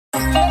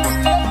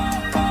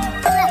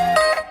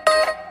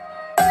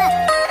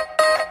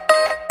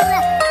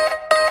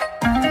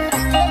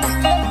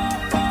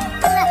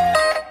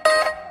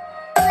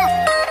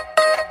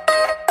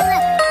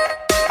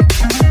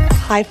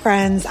Hi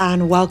friends,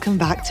 and welcome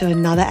back to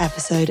another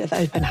episode of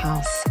Open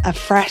House, a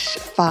fresh,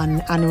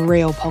 fun and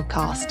real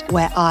podcast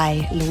where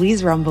I,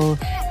 Louise Rumble,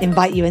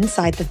 invite you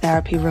inside the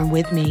therapy room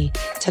with me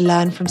to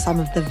learn from some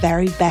of the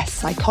very best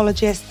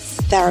psychologists,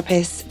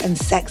 therapists and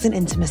sex and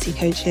intimacy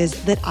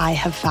coaches that I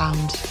have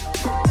found.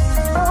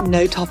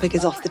 No topic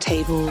is off the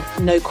table,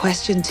 no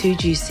question too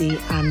juicy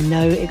and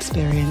no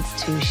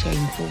experience too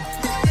shameful.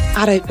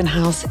 At Open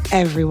House,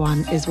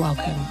 everyone is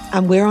welcome.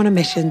 And we're on a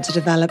mission to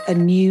develop a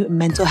new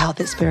mental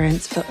health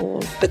experience for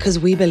all because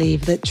we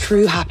believe that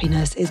true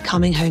happiness is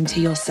coming home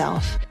to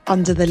yourself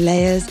under the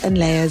layers and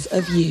layers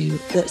of you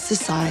that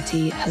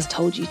society has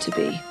told you to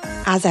be.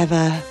 As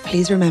ever,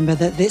 please remember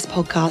that this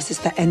podcast is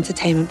for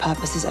entertainment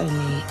purposes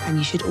only, and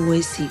you should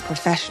always seek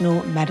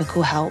professional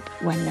medical help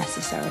when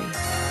necessary.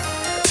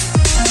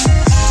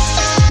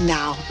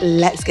 Now,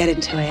 let's get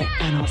into it,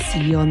 and I'll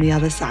see you on the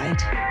other side.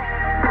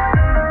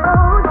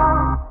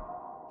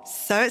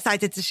 So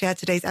excited to share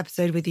today's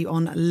episode with you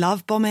on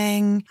love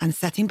bombing and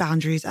setting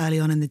boundaries early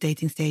on in the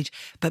dating stage.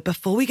 But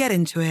before we get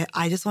into it,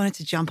 I just wanted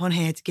to jump on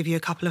here to give you a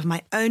couple of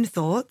my own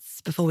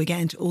thoughts before we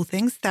get into all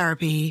things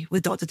therapy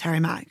with Dr. Terry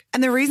Mack.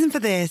 And the reason for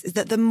this is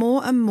that the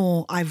more and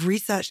more I've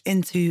researched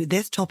into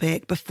this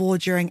topic before,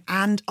 during,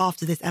 and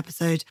after this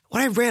episode,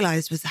 what I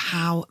realized was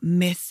how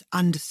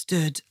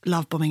misunderstood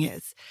love bombing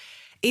is.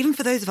 Even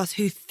for those of us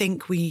who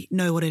think we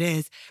know what it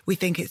is, we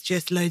think it's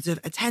just loads of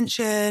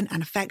attention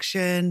and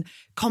affection,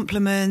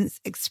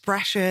 compliments,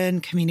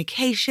 expression,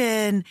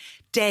 communication,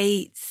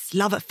 dates,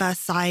 love at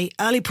first sight,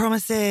 early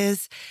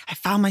promises, I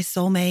found my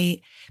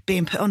soulmate,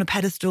 being put on a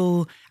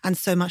pedestal, and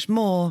so much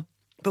more.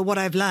 But what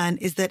I've learned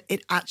is that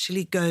it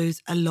actually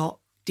goes a lot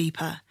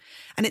deeper.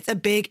 And it's a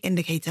big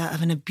indicator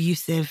of an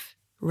abusive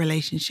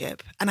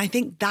relationship. And I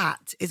think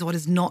that is what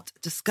is not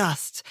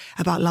discussed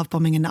about love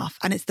bombing enough.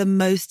 And it's the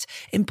most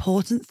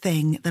important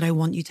thing that I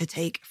want you to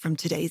take from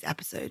today's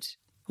episode.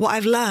 What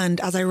I've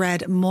learned as I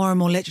read more and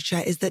more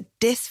literature is that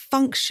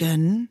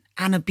dysfunction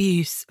and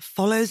abuse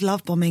follows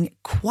love bombing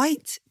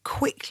quite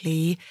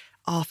quickly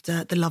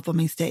after the love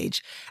bombing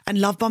stage. And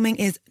love bombing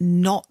is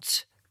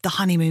not the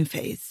honeymoon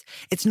phase.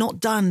 It's not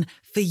done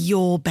for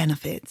your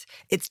benefit.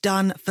 It's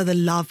done for the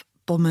love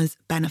bomber's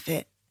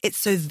benefit. It's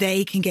so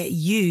they can get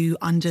you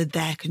under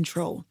their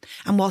control.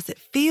 And whilst it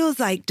feels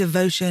like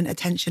devotion,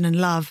 attention, and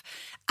love,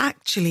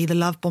 actually the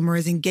love bomber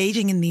is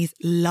engaging in these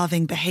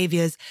loving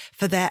behaviors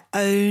for their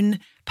own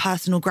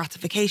personal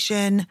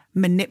gratification,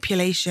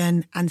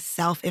 manipulation, and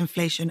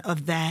self-inflation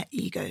of their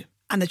ego.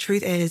 And the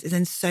truth is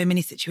in so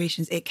many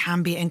situations, it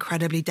can be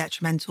incredibly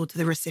detrimental to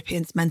the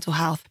recipient's mental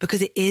health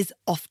because it is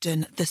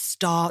often the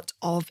start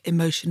of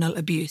emotional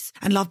abuse.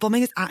 And love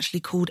bombing is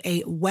actually called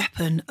a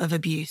weapon of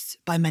abuse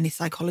by many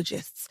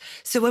psychologists.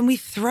 So when we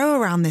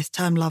throw around this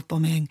term love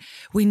bombing,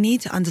 we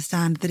need to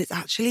understand that it's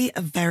actually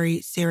a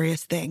very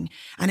serious thing.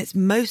 And it's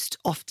most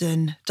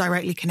often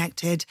directly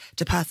connected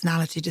to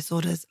personality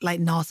disorders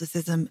like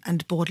narcissism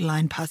and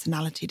borderline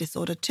personality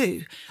disorder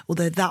too,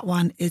 although that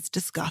one is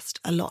discussed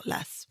a lot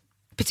less.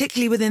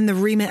 Particularly within the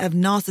remit of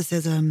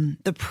narcissism,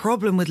 the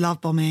problem with love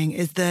bombing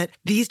is that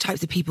these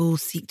types of people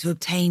seek to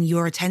obtain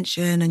your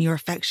attention and your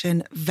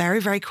affection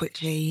very, very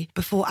quickly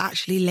before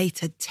actually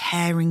later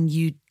tearing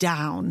you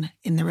down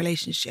in the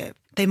relationship.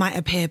 They might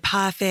appear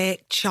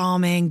perfect,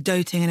 charming,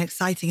 doting, and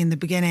exciting in the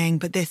beginning,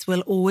 but this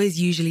will always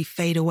usually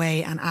fade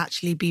away and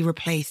actually be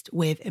replaced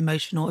with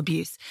emotional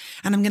abuse.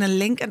 And I'm going to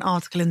link an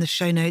article in the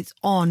show notes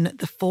on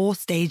the 4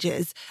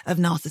 stages of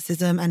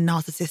narcissism and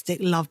narcissistic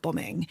love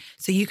bombing,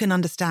 so you can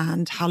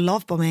understand how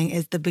love bombing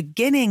is the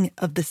beginning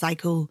of the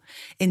cycle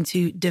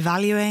into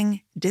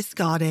devaluing,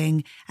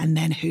 discarding, and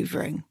then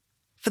hoovering.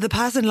 For the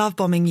person love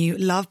bombing you,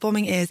 love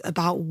bombing is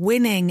about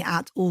winning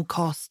at all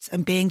costs,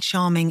 and being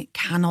charming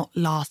cannot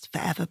last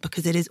forever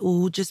because it is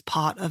all just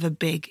part of a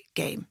big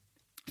game.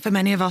 For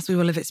many of us, we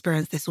will have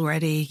experienced this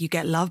already. You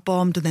get love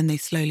bombed and then they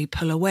slowly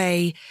pull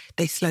away.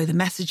 They slow the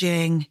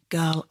messaging.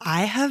 Girl,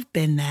 I have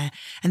been there.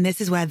 And this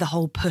is where the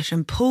whole push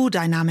and pull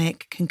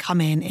dynamic can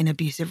come in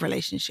abusive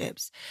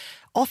relationships.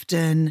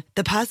 Often,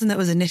 the person that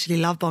was initially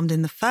love bombed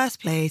in the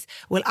first place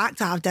will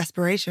act out of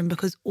desperation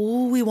because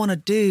all we want to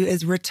do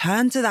is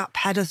return to that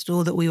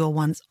pedestal that we were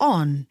once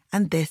on.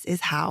 And this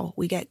is how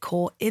we get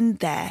caught in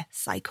their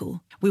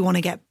cycle. We want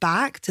to get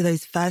back to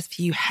those first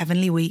few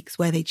heavenly weeks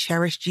where they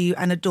cherished you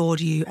and adored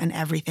you and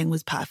everything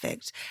was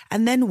perfect.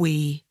 And then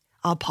we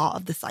are part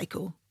of the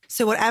cycle.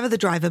 So whatever the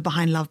driver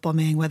behind love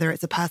bombing, whether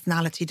it's a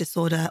personality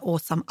disorder or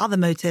some other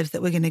motives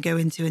that we're going to go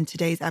into in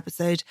today's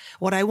episode,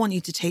 what I want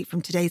you to take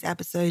from today's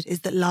episode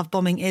is that love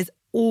bombing is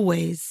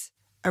always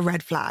a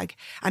red flag.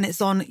 And it's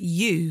on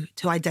you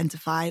to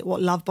identify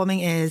what love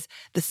bombing is,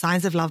 the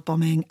signs of love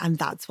bombing, and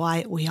that's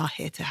why we are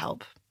here to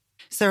help.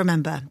 So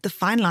remember, the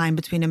fine line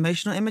between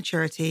emotional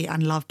immaturity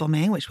and love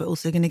bombing, which we're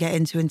also going to get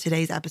into in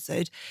today's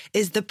episode,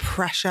 is the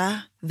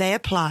pressure they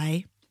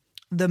apply,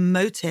 the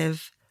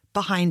motive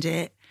behind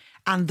it,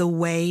 and the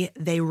way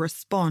they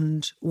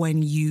respond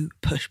when you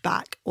push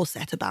back or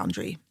set a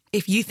boundary.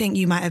 If you think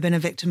you might have been a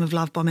victim of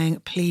love bombing,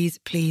 please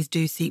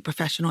do seek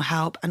professional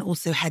help, and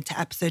also head to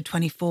episode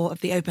 24 of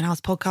the Open House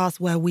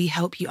podcast, where we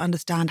help you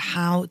understand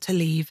how to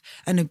leave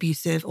an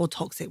abusive or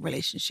toxic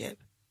relationship.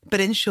 But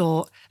in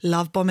short,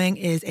 love bombing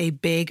is a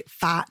big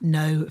fat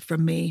no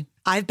from me.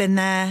 I've been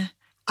there.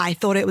 I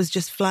thought it was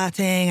just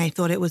flirting. I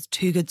thought it was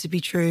too good to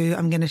be true.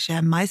 I'm going to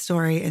share my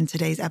story in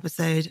today's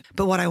episode.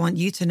 But what I want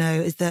you to know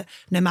is that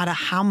no matter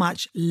how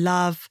much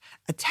love,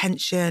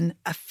 attention,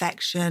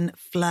 affection,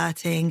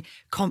 flirting,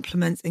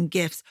 compliments, and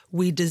gifts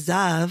we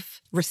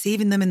deserve,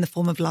 receiving them in the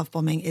form of love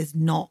bombing is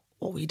not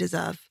what we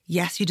deserve.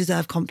 Yes, you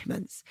deserve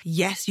compliments.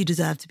 Yes, you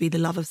deserve to be the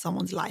love of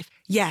someone's life.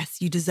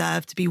 Yes, you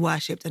deserve to be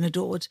worshipped and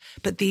adored.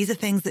 But these are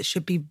things that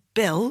should be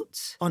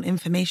built on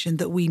information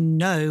that we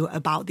know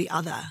about the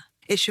other.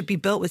 It should be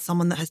built with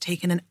someone that has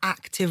taken an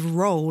active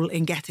role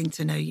in getting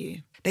to know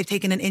you. They've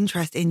taken an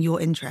interest in your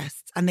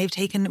interests, and they've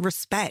taken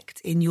respect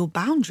in your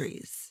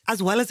boundaries,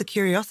 as well as a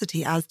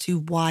curiosity as to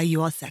why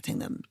you are setting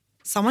them.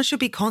 Someone should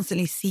be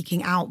constantly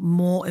seeking out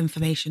more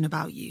information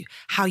about you,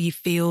 how you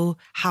feel,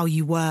 how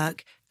you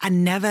work,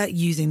 and never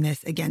using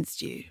this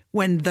against you.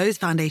 When those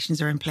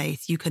foundations are in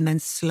place, you can then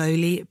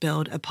slowly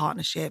build a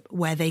partnership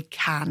where they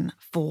can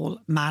fall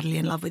madly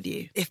in love with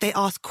you. If they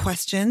ask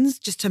questions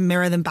just to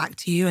mirror them back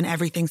to you and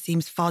everything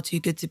seems far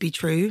too good to be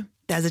true,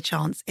 there's a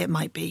chance it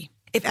might be.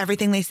 If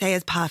everything they say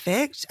is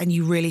perfect and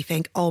you really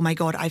think, oh my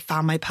God, I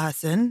found my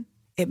person,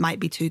 it might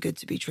be too good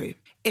to be true.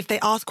 If they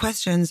ask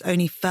questions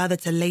only further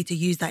to later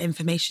use that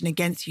information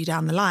against you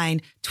down the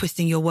line,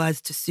 twisting your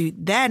words to suit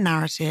their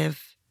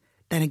narrative,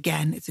 then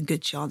again, it's a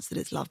good chance that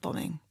it's love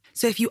bombing.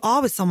 So if you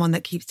are with someone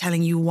that keeps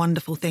telling you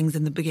wonderful things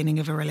in the beginning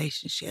of a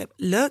relationship,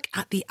 look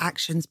at the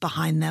actions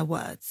behind their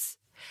words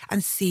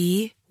and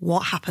see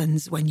what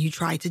happens when you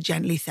try to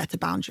gently set a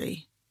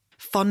boundary.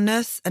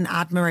 Fondness and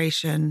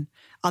admiration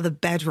are the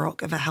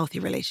bedrock of a healthy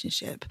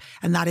relationship,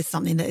 and that is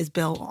something that is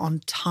built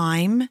on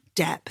time,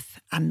 depth,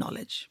 and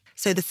knowledge.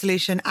 So the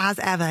solution, as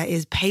ever,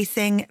 is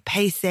pacing.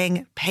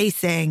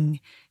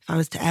 If I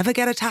was to ever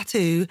get a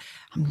tattoo,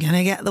 I'm going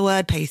to get the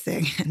word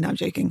pacing. No, I'm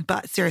joking.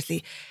 But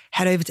seriously,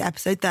 head over to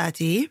episode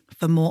 30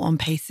 for more on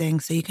pacing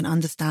so you can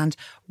understand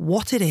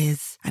what it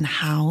is and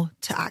how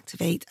to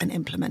activate and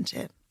implement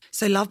it.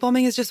 So love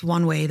bombing is just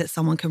one way that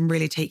someone can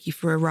really take you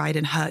for a ride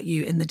and hurt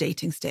you in the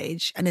dating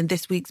stage. And in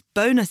this week's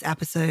bonus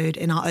episode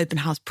in our Open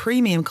House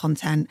premium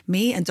content,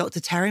 me and Dr.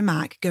 Terry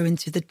Mack go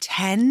into the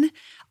 10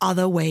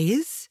 other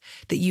ways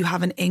that you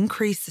have an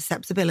increased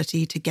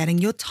susceptibility to getting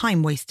your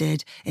time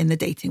wasted in the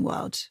dating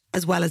world,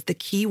 as well as the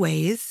key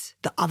ways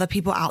that other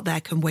people out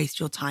there can waste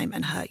your time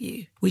and hurt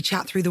you. We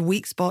chat through the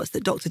weak spots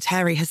that Dr.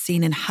 Terry has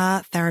seen in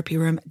her therapy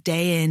room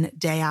day in,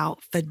 day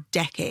out for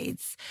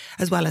decades,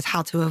 as well as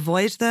how to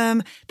avoid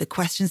them, the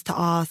questions to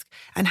ask,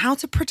 and how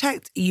to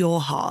protect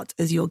your heart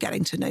as you're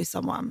getting to know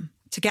someone.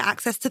 To get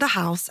access to the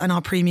house and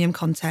our premium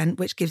content,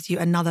 which gives you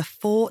another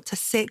 4 to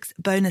 6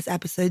 bonus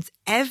episodes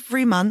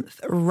every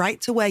month, right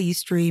to where you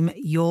stream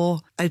your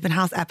Open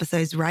House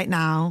episodes right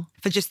now.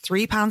 For just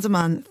 £3 a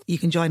month, you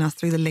can join us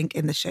through the link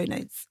in the show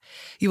notes.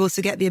 You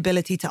also get the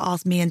ability to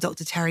ask me and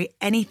Dr. Terry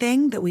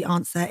anything that we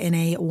answer in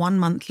a 1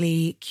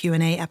 monthly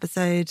Q&A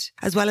episode,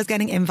 as well as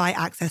getting invite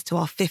access to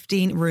our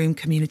 15-room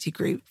community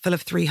group full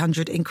of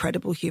 300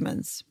 incredible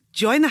humans.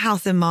 Join the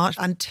house in March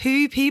and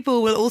 2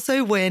 people will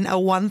also win a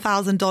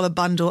 $1,000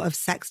 bundle of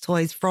sex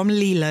toys from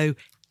Lilo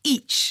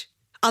each.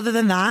 Other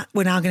than that,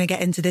 we're now going to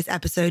get into this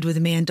episode with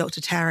me and Dr.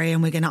 Terry,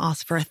 and we're going to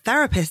ask for a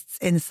therapist's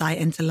insight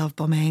into love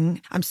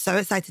bombing. I'm so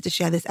excited to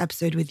share this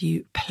episode with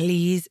you.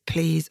 Please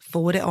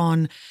forward it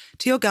on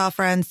to your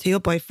girlfriends, to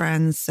your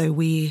boyfriends, so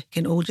we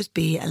can all just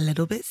be a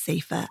little bit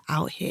safer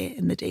out here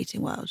in the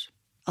dating world.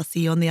 I'll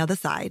see you on the other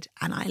side,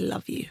 and I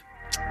love you.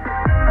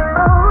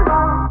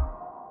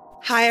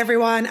 Hi,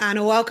 everyone,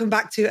 and welcome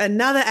back to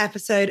another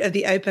episode of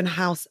the Open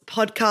House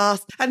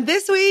podcast. And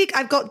this week,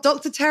 I've got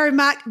Dr. Terry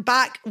Mack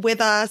back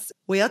with us.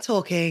 We are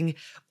talking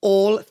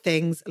all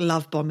things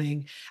love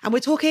bombing. And we're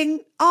talking,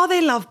 are they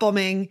love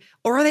bombing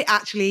or are they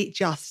actually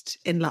just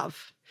in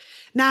love?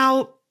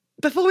 Now,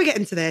 before we get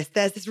into this,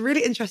 there's this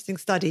really interesting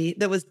study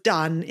that was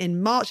done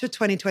in March of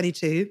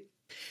 2022.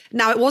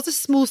 Now, it was a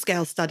small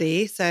scale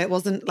study, so it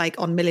wasn't like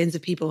on millions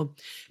of people.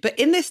 But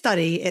in this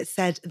study, it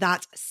said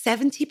that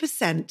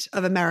 70%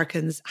 of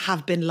Americans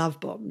have been love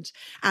bombed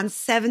and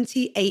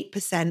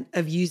 78%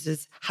 of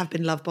users have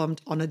been love bombed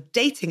on a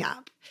dating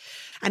app.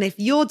 And if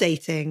you're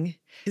dating,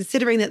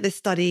 considering that this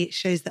study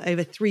shows that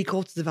over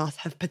 3/4 of us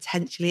have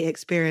potentially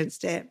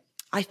experienced it,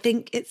 I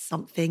think it's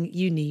something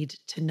you need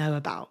to know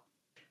about.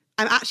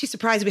 I'm actually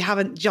surprised we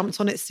haven't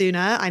jumped on it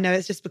sooner. I know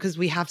it's just because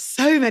we have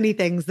so many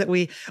things that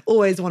we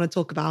always want to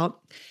talk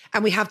about.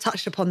 And we have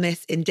touched upon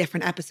this in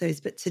different episodes,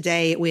 but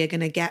today we are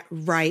going to get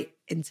right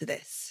into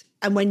this.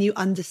 And when you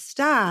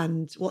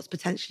understand what's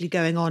potentially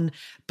going on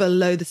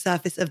below the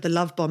surface of the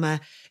love bomber,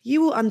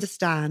 you will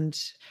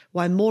understand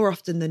why more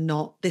often than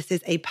not, this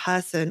is a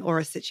person or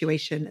a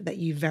situation that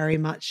you very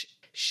much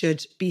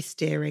should be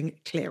steering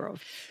clear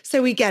of.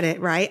 So we get it,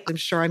 right? I'm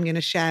sure I'm going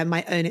to share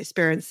my own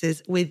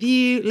experiences with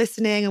you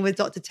listening and with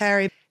Dr.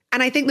 Terry.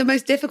 And I think the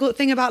most difficult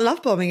thing about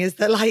love bombing is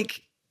that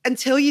like,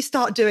 until you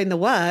start doing the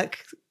work,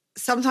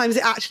 sometimes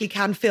it actually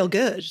can feel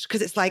good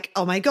because it's like,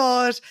 oh my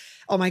God,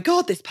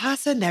 this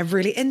person, they're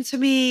really into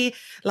me.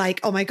 Like,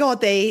 oh my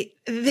God,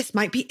 this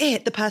might be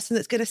it, the person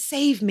that's going to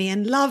save me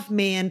and love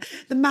me and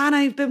the man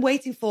I've been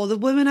waiting for, the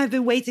woman I've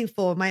been waiting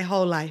for my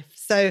whole life.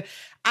 So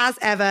as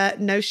ever,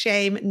 no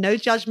shame, no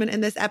judgment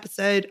in this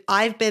episode.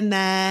 I've been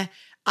there.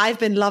 I've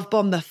been love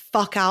bombed the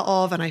fuck out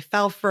of and I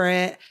fell for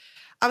it.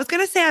 I was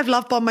going to say I've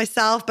love bombed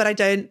myself, but I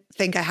don't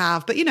think I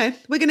have. But,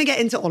 we're going to get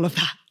into all of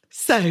that.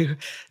 So,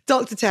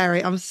 Dr.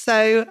 Terry, I'm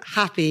so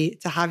happy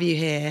to have you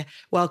here.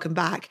 Welcome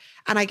back.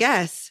 And I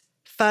guess,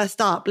 first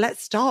up,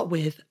 let's start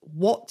with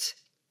what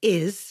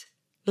is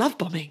love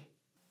bombing?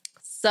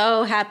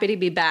 So happy to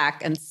be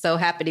back and so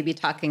happy to be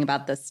talking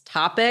about this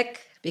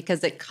topic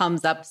because it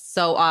comes up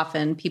so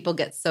often. People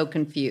get so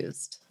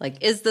confused.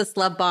 Like, is this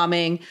love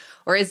bombing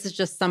or is this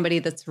just somebody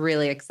that's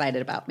really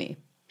excited about me?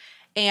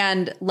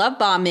 And love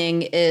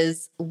bombing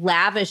is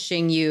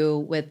lavishing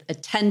you with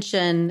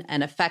attention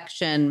and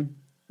affection,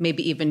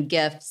 maybe even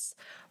gifts,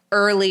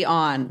 early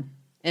on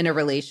in a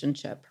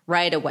relationship,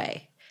 right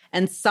away.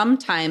 And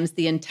sometimes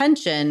the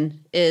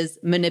intention is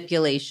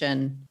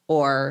manipulation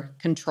or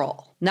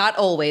control. Not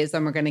always,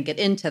 and we're going to get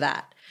into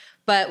that.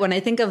 But when I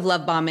think of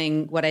love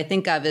bombing, what I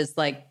think of is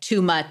like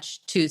too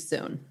much, too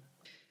soon.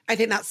 I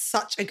think that's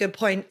such a good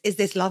point. Is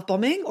this love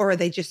bombing or are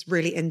they just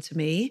really into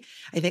me?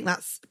 I think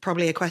that's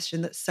probably a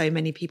question that so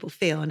many people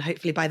feel. And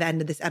hopefully by the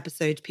end of this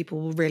episode, people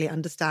will really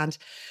understand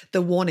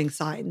the warning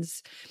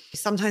signs.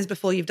 Sometimes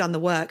before you've done the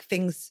work,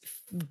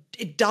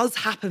 it does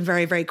happen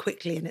very, very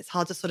quickly and it's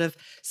hard to sort of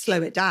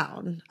slow it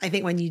down. I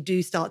think when you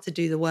do start to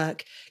do the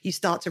work, you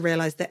start to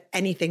realize that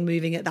anything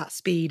moving at that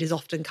speed is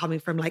often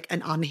coming from like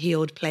an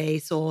unhealed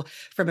place or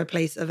from a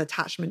place of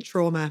attachment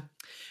trauma.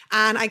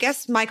 And I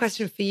guess my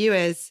question for you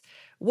is,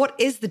 what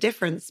is the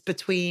difference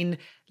between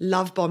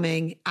love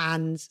bombing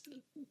and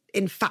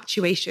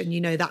infatuation?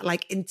 That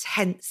like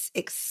intense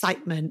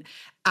excitement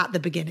at the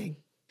beginning.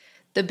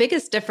 The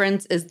biggest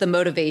difference is the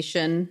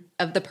motivation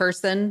of the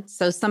person.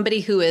 So somebody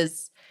who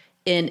is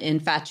in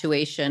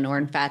infatuation or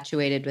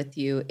infatuated with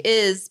you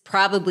is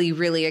probably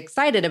really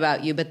excited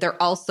about you, but they're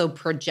also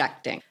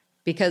projecting.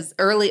 Because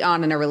early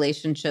on in a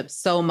relationship,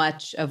 so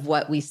much of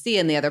what we see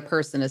in the other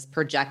person is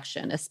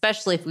projection,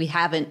 especially if we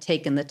haven't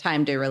taken the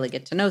time to really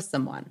get to know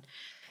someone.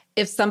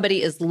 If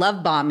somebody is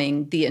love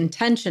bombing, the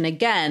intention,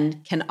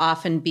 again, can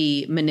often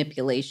be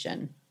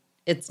manipulation.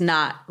 It's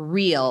not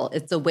real.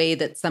 It's a way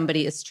that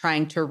somebody is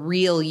trying to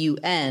reel you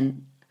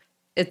in.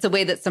 It's a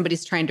way that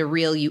somebody's trying to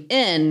reel you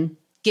in,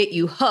 get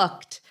you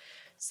hooked,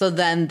 so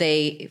then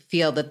they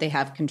feel that they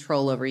have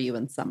control over you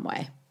in some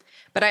way.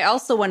 But I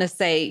also want to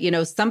say,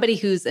 somebody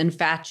who's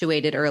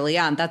infatuated early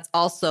on, that's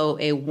also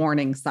a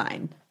warning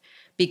sign.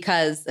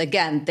 Because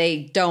again,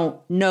 they don't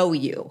know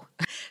you.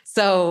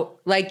 So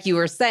like you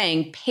were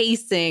saying,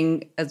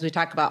 pacing, as we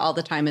talk about all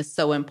the time, is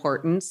so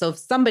important. So if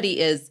somebody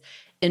is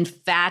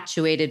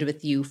infatuated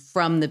with you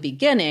from the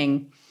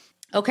beginning,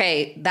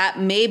 okay, that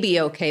may be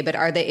okay, but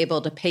are they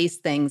able to pace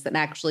things and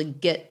actually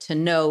get to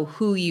know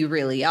who you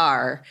really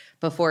are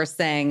before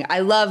saying, I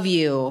love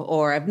you,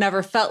 or I've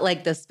never felt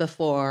like this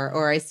before,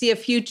 or I see a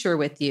future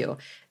with you?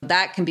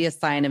 That can be a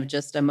sign of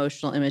just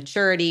emotional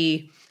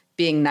immaturity,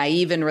 being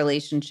naive in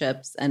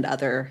relationships, and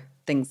other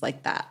things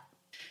like that.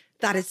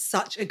 That is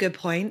such a good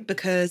point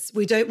because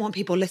we don't want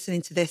people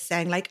listening to this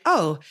saying like,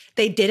 oh,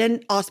 they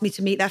didn't ask me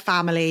to meet their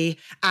family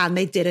and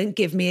they didn't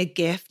give me a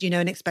gift,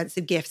 an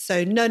expensive gift.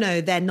 So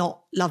no, they're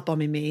not love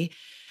bombing me.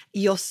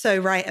 You're so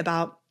right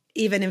about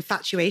even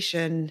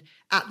infatuation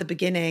at the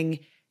beginning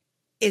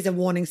is a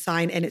warning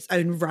sign in its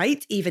own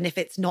right, even if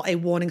it's not a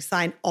warning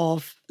sign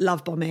of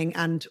love bombing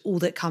and all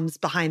that comes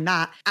behind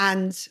that.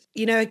 And,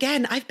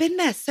 again, I've been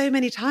there so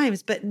many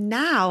times, but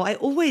now I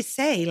always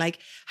say, like,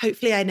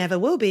 hopefully I never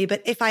will be,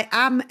 but if I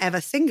am ever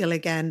single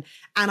again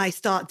and I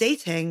start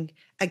dating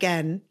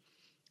again,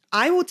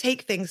 I will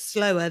take things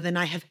slower than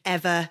I have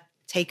ever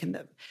taken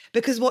them.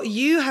 Because what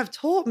you have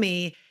taught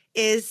me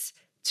is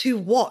to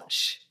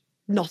watch,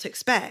 not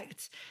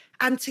expect.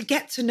 And to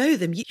get to know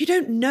them. You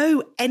don't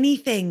know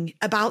anything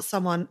about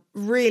someone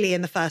really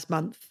in the first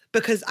month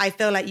because I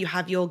feel like you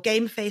have your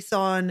game face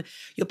on,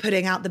 you're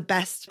putting out the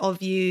best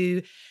of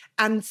you.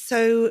 And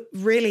so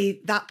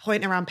really that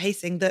point around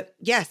pacing that,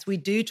 yes, we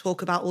do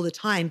talk about all the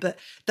time, but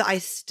that I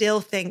still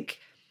think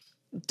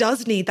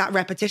does need that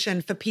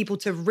repetition for people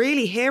to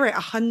really hear it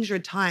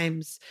 100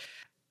 times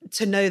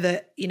to know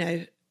that,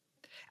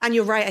 and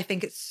you're right. I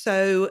think it's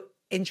so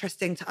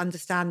interesting to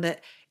understand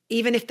that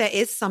even if there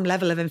is some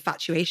level of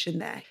infatuation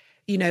there,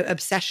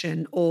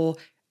 obsession or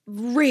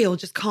real,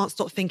 just can't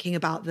stop thinking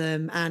about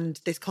them. And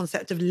this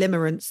concept of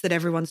limerence that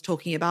everyone's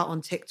talking about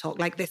on TikTok,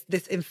 like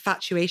this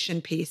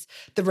infatuation piece,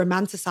 the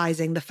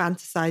romanticizing, the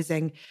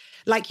fantasizing,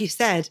 like you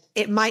said,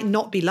 it might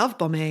not be love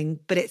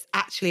bombing, but it's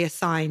actually a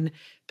sign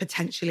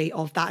potentially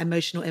of that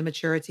emotional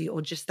immaturity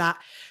or just that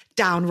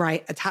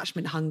downright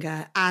attachment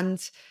hunger.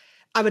 And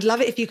I would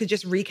love it if you could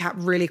just recap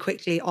really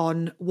quickly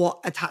on what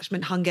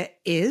attachment hunger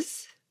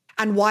is.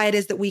 and why it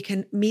is that we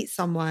can meet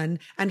someone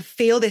and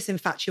feel this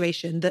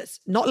infatuation that's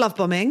not love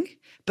bombing,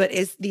 but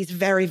is these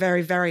very,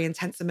 very, very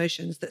intense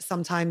emotions that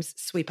sometimes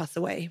sweep us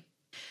away.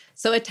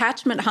 So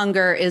attachment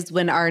hunger is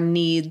when our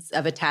needs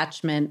of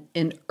attachment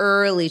in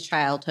early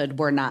childhood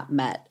were not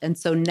met. And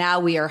so now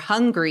we are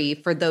hungry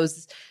for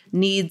those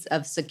needs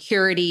of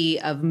security,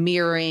 of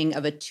mirroring,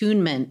 of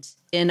attunement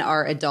in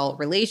our adult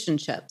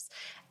relationships.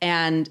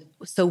 And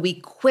so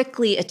we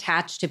quickly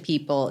attach to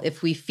people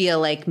if we feel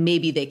like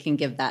maybe they can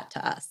give that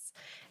to us.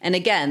 And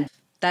again,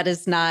 that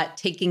is not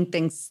taking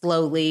things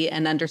slowly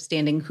and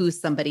understanding who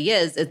somebody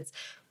is. It's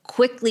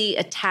quickly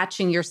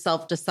attaching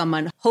yourself to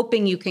someone,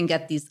 hoping you can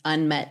get these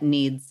unmet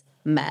needs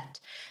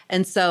met.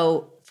 And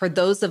so for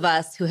those of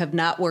us who have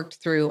not worked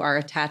through our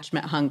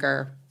attachment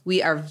hunger,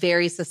 we are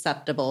very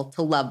susceptible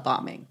to love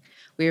bombing.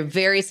 We are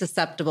very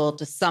susceptible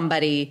to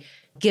somebody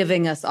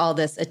giving us all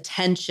this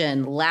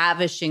attention,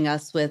 lavishing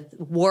us with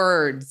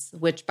words,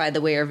 which, by the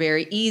way, are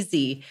very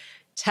easy,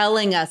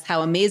 telling us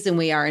how amazing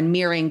we are and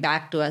mirroring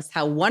back to us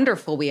how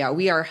wonderful we are.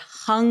 We are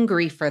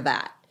hungry for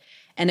that.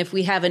 And if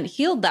we haven't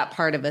healed that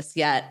part of us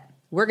yet,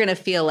 we're going to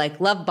feel like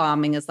love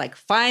bombing is like,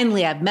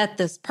 finally, I've met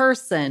this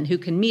person who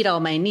can meet all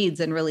my needs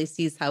and really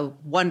sees how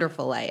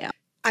wonderful I am.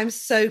 I'm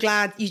so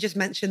glad you just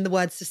mentioned the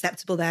word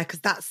susceptible there, because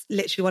that's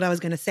literally what I was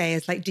going to say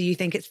is like, do you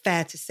think it's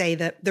fair to say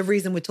that the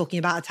reason we're talking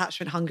about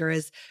attachment hunger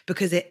is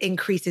because it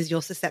increases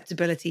your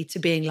susceptibility to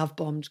being love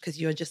bombed, because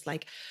you're just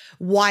like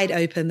wide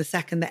open the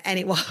second that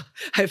well,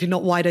 hopefully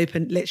not wide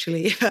open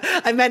literally,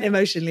 I meant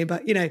emotionally,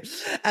 but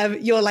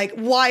you're like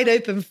wide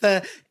open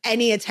for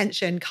any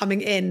attention coming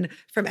in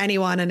from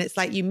anyone. And it's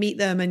like you meet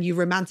them and you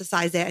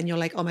romanticize it and you're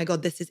like, oh my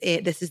God, this is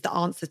it. This is the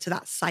answer to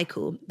that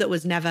cycle that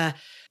was never,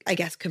 I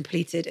guess,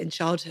 completed in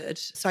childhood.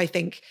 So I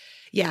think,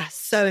 yeah,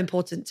 so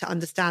important to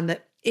understand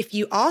that if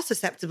you are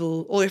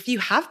susceptible or if you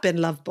have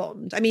been love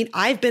bombed, I mean,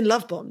 I've been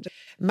love bombed,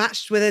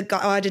 matched with a guy.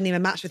 Oh, I didn't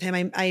even match with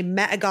him. I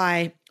met a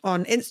guy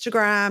on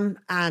Instagram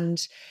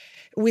and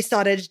we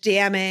started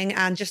DMing,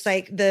 and just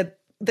like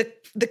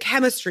the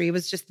chemistry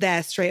was just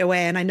there straight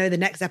away. And I know the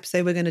next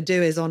episode we're going to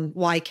do is on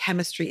why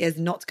chemistry is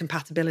not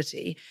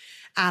compatibility.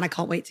 And I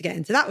can't wait to get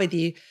into that with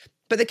you.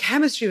 But the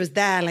chemistry was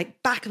there,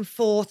 like back and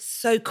forth,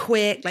 so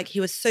quick. Like he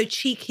was so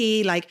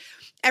cheeky, like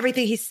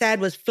everything he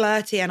said was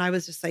flirty. And I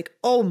was just like,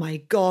 oh my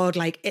God,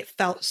 like it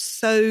felt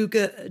so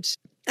good.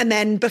 And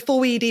then before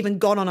we'd even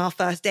gone on our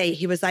first date,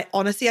 he was like,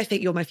 honestly, I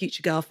think you're my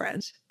future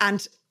girlfriend.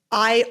 And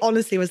I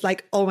honestly was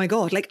like, oh my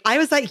God. Like I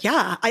was like,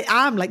 yeah, I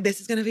am. Like this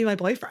is going to be my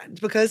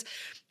boyfriend, because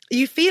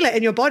you feel it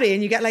in your body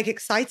and you get like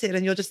excited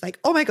and you're just like,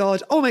 oh my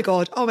God, oh my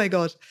God, oh my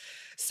God.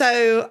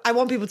 So I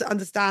want people to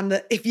understand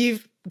that if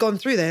you've gone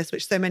through this,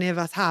 which so many of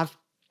us have,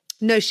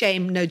 no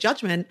shame, no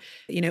judgment.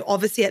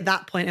 Obviously at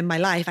that point in my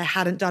life, I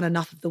hadn't done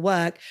enough of the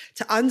work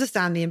to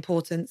understand the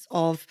importance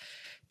of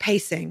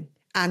pacing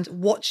and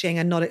watching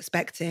and not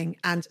expecting,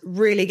 and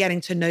really getting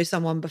to know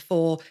someone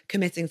before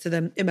committing to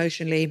them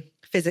emotionally,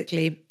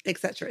 physically, et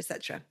cetera, et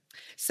cetera.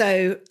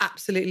 So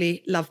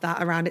absolutely love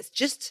that around. It's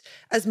just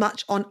as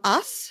much on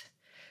us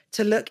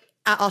to look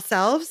at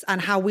ourselves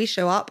and how we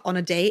show up on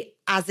a date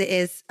as it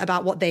is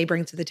about what they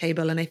bring to the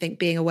table. And I think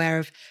being aware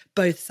of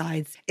both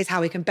sides is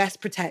how we can best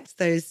protect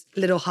those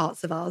little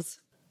hearts of ours.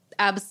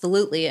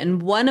 Absolutely.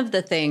 And one of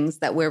the things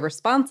that we're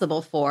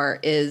responsible for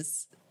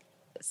is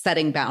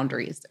setting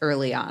boundaries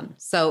early on.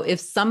 So if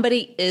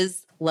somebody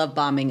is love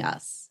bombing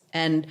us,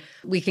 and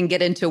we can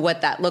get into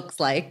what that looks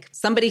like,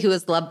 somebody who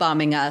is love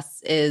bombing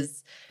us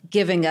is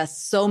giving us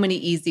so many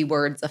easy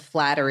words of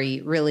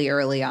flattery really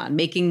early on,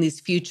 making these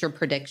future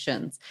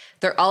predictions.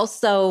 They're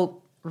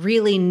also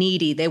really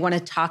needy. They want to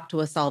talk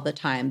to us all the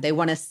time. They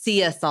want to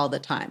see us all the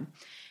time.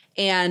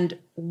 And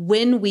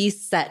when we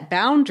set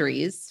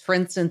boundaries, for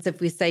instance,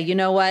 if we say, you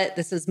know what,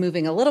 this is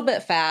moving a little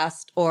bit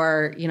fast,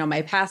 or,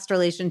 my past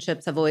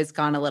relationships have always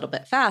gone a little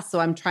bit fast, so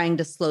I'm trying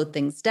to slow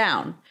things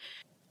down.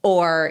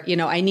 Or,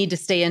 I need to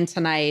stay in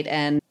tonight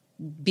and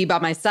be by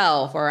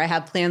myself, or I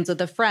have plans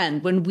with a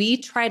friend. When we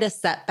try to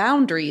set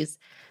boundaries,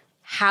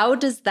 how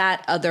does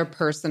that other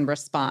person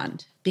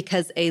respond?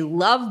 Because a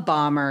love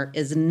bomber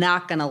is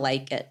not going to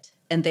like it,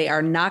 and they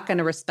are not going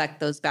to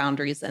respect those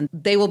boundaries, and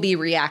they will be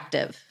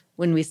reactive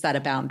when we set a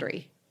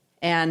boundary.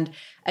 And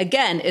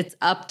again, it's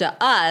up to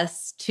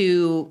us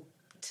to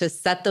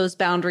set those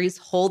boundaries,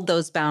 hold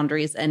those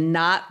boundaries, and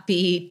not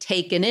be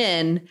taken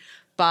in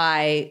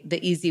by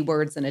the easy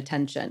words and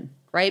attention,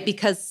 right?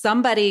 Because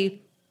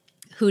somebody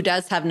who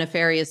does have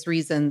nefarious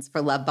reasons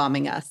for love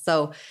bombing us,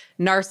 so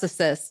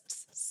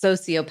narcissists,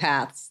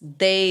 sociopaths,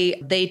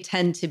 they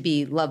tend to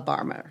be love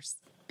bombers,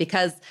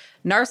 because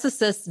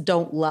narcissists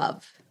don't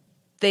love.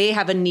 They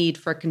have a need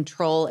for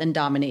control and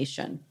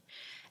domination.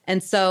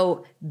 And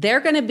so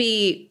they're going to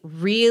be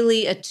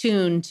really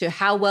attuned to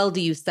how well do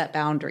you set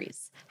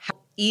boundaries? How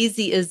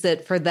easy is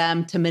it for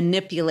them to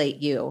manipulate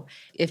you?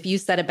 If you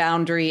set a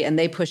boundary and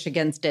they push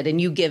against it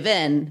and you give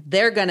in,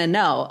 they're going to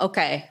know,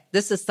 okay,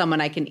 this is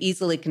someone I can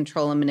easily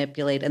control and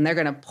manipulate, and they're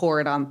going to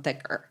pour it on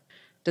thicker.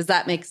 Does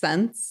that make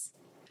sense?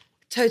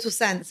 Total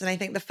sense. And I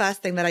think the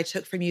first thing that I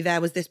took from you there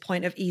was this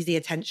point of easy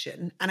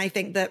attention. And I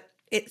think that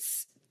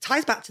it's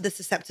ties back to the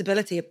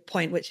susceptibility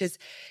point, which is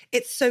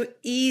it's so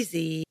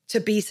easy to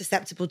be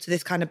susceptible to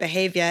this kind of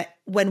behavior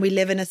when we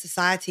live in a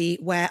society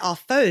where our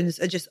phones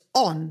are just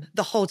on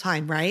the whole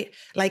time, right?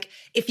 Like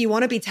if you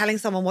want to be telling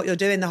someone what you're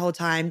doing the whole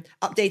time,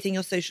 updating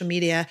your social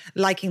media,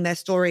 liking their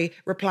story,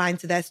 replying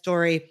to their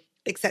story,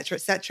 et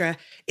cetera,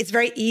 it's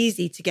very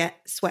easy to get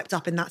swept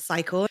up in that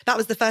cycle. That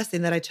was the first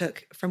thing that I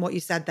took from what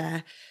you said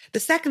there. The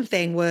second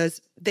thing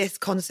was this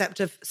concept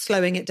of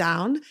slowing it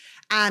down.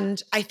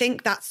 And I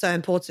think that's so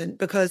important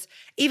because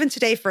even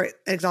today, for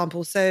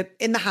example, so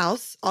in the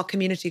house, our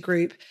community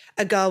group,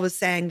 a girl was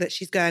saying that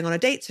she's going on a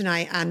date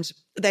tonight and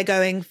they're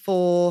going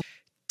for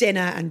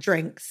dinner and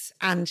drinks.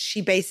 And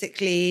she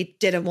basically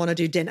didn't want to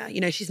do dinner. You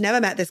know, she's never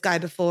met this guy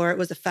before. It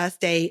was a first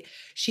date.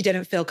 She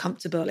didn't feel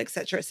comfortable, et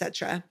cetera, et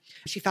cetera.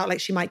 She felt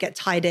like she might get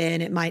tied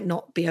in. It might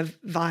not be a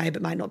vibe.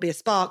 It might not be a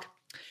spark.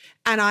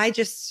 And I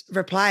just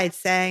replied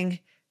saying,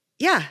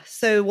 yeah,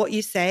 so what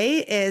you say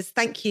is,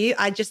 thank you.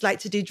 I'd just like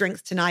to do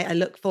drinks tonight. I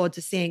look forward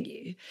to seeing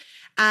you.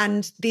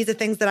 And these are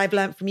things that I've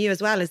learned from you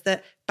as well, is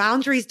that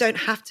boundaries don't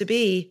have to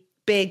be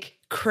big,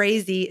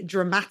 crazy,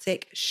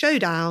 dramatic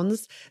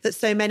showdowns that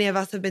so many of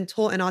us have been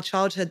taught in our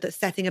childhood that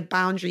setting a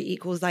boundary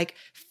equals like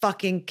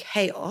fucking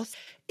chaos.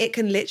 It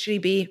can literally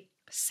be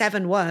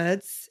 7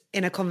 words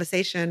in a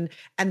conversation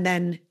and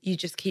then you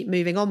just keep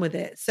moving on with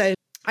it. So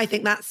I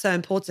think that's so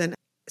important.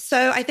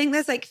 So I think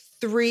there's like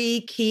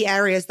 3 key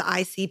areas that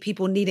I see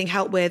people needing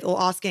help with or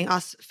asking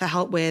us for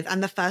help with.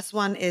 And the first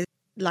one is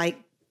like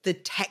the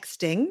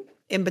texting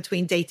in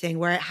between dating,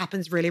 where it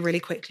happens really,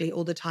 really quickly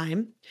all the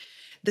time.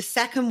 The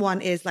second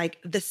one is like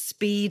the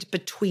speed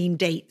between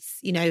dates.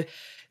 You know,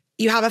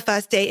 you have a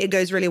first date, it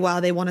goes really well.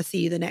 They want to see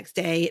you the next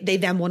day. They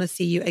then want to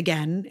see you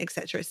again, et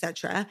cetera, et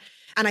cetera.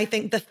 And I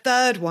think the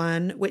third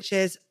one, which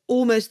is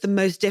almost the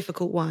most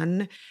difficult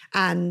one,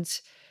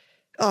 and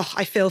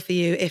I feel for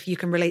you if you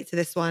can relate to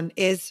this one,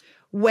 is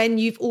when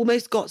you've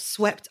almost got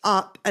swept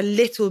up a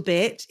little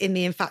bit in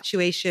the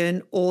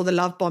infatuation or the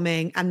love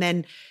bombing, and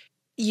then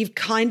you've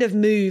kind of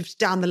moved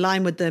down the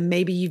line with them.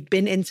 Maybe you've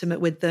been intimate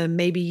with them.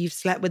 Maybe you've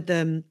slept with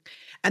them.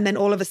 And then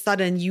all of a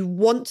sudden you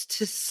want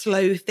to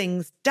slow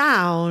things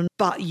down,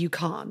 but you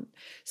can't.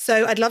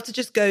 So I'd love to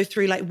just go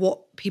through like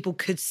what people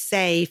could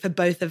say for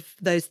both of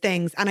those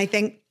things. And I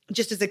think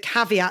just as a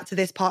caveat to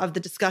this part of the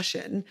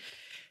discussion,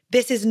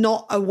 this is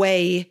not a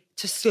way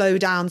to slow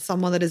down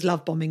someone that is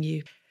love bombing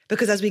you.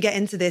 Because as we get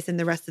into this in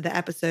the rest of the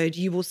episode,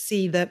 you will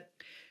see that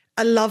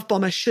a love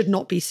bomber should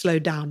not be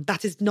slowed down.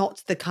 That is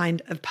not the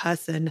kind of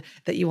person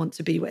that you want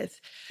to be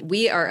with.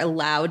 We are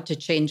allowed to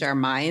change our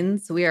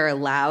minds. We are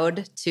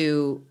allowed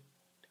to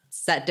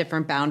set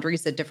different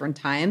boundaries at different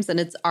times. And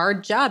it's our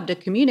job to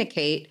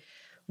communicate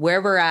where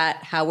we're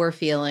at, how we're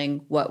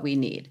feeling, what we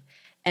need.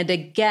 And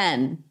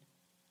again,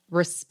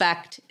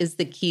 respect is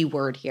the key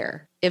word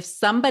here. If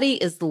somebody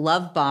is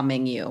love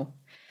bombing you,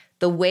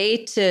 the way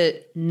to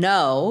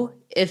know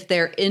if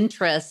their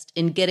interest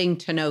in getting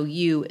to know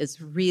you is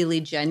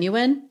really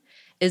genuine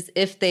is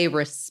if they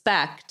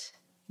respect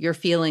your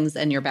feelings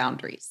and your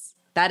boundaries.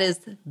 That is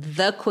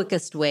the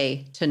quickest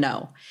way to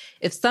know.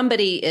 If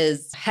somebody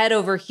is head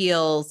over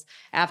heels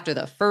after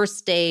the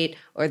first date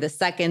or the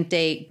second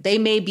date, they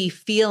may be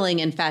feeling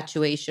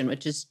infatuation,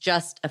 which is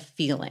just a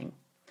feeling.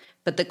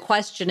 But the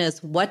question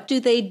is, what do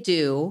they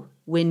do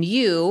when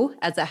you,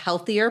 as a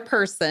healthier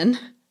person,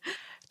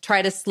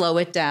 try to slow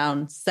it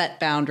down, set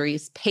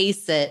boundaries,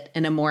 pace it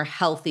in a more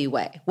healthy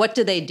way? What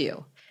do they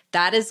do?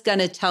 That is going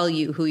to tell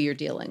you who you're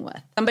dealing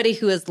with. Somebody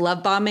who is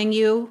love bombing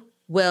you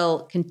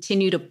will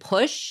continue to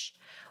push,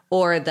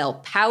 or they'll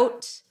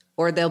pout,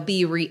 or they'll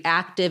be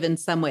reactive in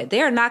some way.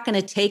 They are not going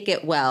to take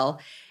it well.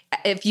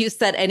 If you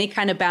set any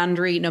kind of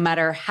boundary, no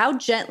matter how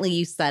gently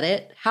you set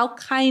it, how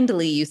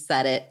kindly you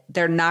set it,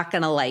 they're not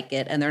going to like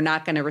it and they're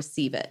not going to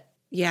receive it.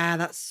 Yeah,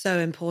 that's so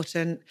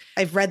important.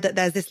 I've read that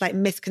there's this like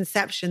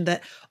misconception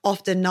that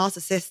often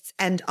narcissists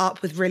end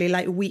up with really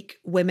like weak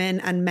women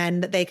and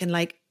men that they can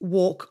like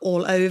walk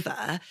all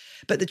over.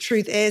 But the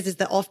truth is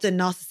that often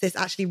narcissists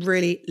actually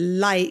really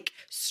like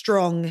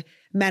strong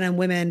men and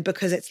women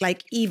because it's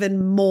like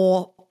even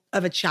more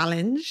of a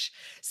challenge.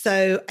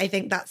 So I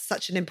think that's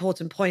such an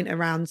important point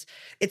around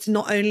it's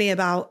not only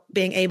about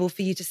being able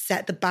for you to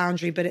set the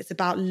boundary, but it's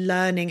about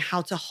learning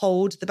how to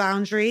hold the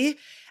boundary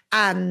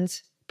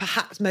and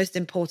perhaps most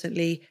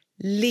importantly,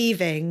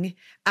 leaving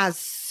as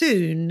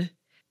soon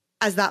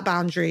as that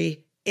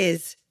boundary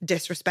is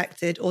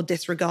disrespected or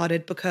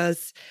disregarded,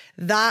 because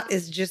that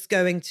is just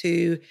going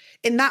to,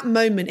 in that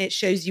moment, it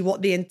shows you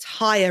what the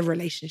entire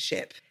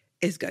relationship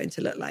is going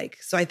to look like.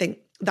 So I think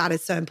that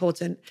is so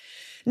important.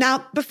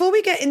 Now, before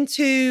we get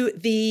into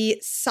the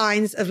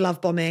signs of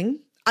love bombing,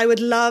 I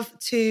would love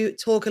to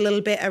talk a little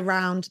bit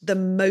around the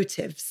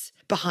motives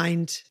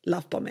behind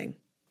love bombing.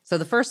 So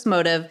the first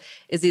motive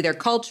is either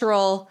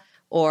cultural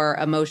or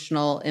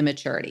emotional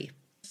immaturity.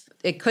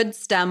 It could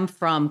stem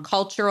from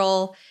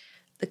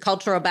the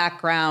cultural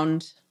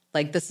background.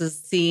 Like this is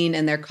seen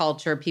in their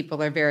culture.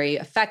 People are very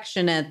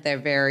affectionate. They're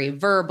very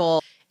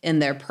verbal in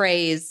their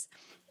praise.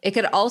 It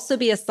could also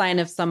be a sign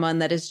of someone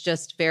that is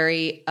just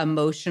very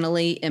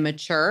emotionally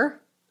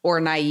immature or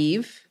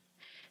naive.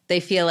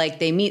 They feel like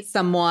they meet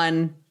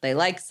someone, they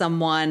like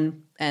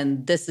someone,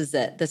 and this is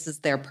it. This is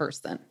their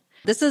person.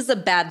 This is a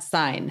bad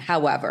sign,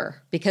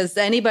 however, because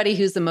anybody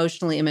who's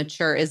emotionally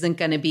immature isn't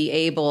going to be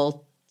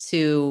able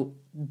to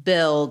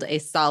build a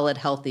solid,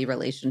 healthy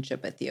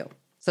relationship with you.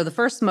 So the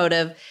first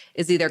motive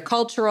is either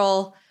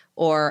cultural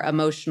or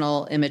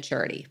emotional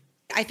immaturity.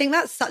 I think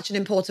that's such an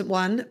important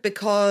one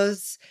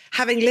because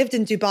having lived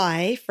in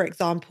Dubai, for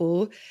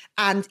example,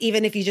 and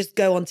even if you just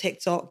go on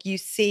TikTok, you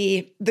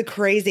see the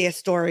craziest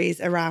stories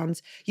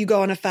around you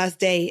go on a first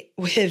date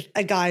with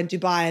a guy in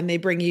Dubai and they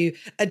bring you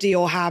a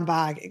Dior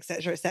handbag, et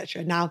cetera, et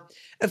cetera. Now,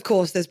 of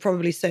course, there's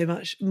probably so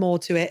much more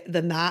to it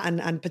than that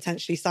and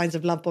potentially signs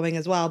of love bombing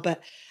as well.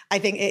 But I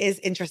think it is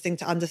interesting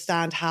to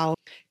understand how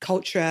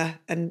culture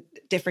and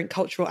different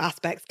cultural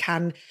aspects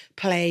can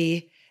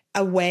play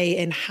a way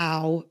in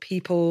how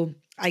people,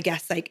 I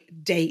guess, like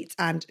date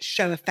and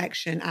show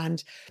affection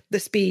and the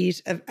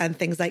speed of, and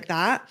things like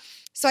that.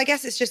 So I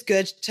guess it's just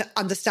good to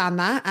understand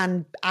that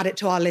and add it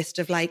to our list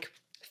of like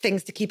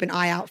things to keep an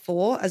eye out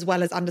for, as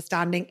well as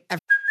understanding.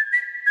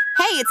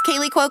 Hey, it's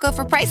Kaylee Cuoco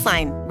for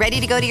Priceline.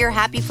 Ready to go to your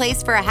happy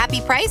place for a happy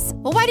price?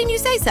 Well, why didn't you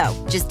say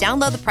so? Just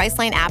download the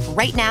Priceline app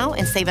right now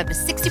and save up to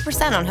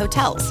 60% on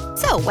hotels.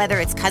 So whether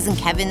it's Cousin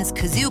Kevin's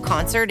Kazoo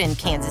Concert in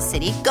Kansas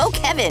City, go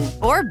Kevin,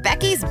 or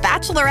Becky's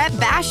Bachelorette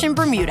Bash in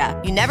Bermuda,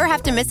 you never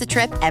have to miss a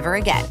trip ever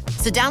again.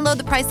 So download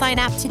the Priceline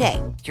app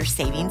today. Your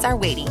savings are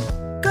waiting.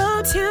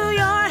 Go to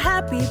your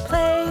happy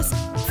place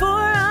for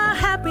a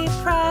happy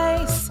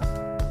price.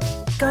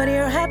 Go to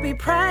your happy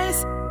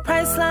price,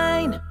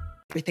 Priceline.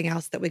 Everything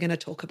else that we're going to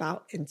talk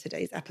about in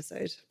today's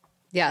episode.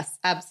 Yes,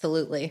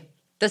 absolutely.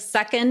 The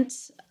second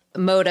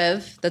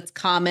motive that's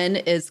common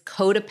is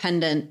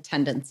codependent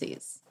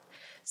tendencies.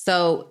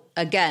 So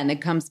again, it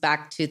comes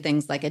back to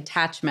things like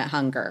attachment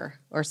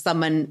hunger or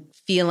someone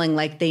feeling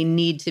like they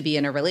need to be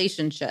in a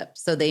relationship.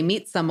 So they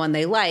meet someone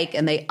they like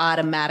and they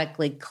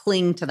automatically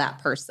cling to that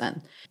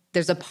person.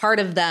 There's a part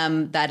of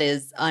them that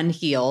is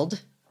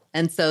unhealed.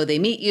 And so they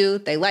meet you,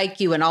 they like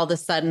you, and all of a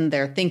sudden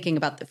they're thinking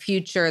about the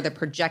future. They're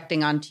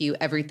projecting onto you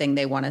everything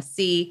they want to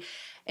see.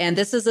 And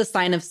this is a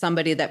sign of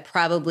somebody that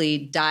probably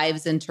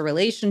dives into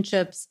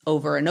relationships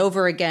over and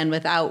over again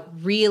without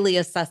really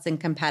assessing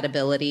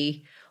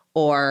compatibility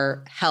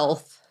or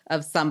health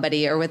of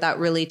somebody, or without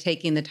really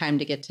taking the time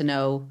to get to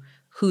know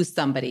who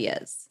somebody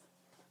is.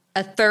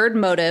 A third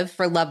motive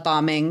for love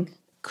bombing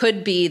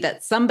could be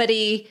that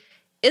somebody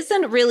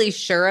isn't really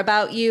sure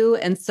about you.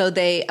 And so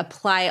they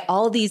apply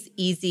all these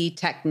easy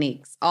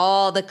techniques,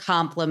 all the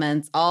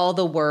compliments, all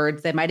the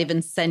words. They might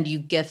even send you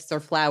gifts or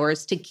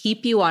flowers to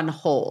keep you on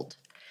hold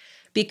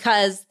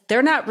because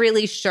they're not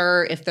really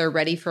sure if they're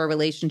ready for a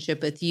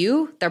relationship with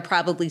you. They're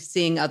probably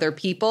seeing other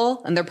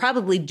people, and they're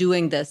probably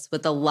doing this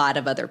with a lot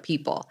of other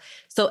people.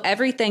 So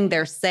everything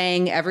they're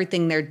saying,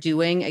 everything they're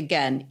doing,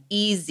 again,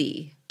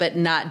 easy, but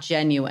not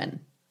genuine.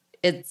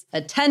 It's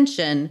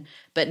attention,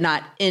 but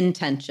not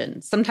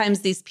intention.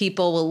 Sometimes these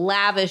people will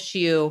lavish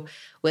you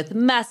with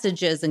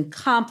messages and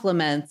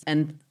compliments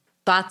and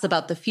thoughts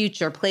about the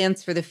future,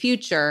 plans for the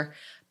future,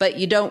 but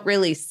you don't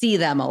really see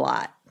them a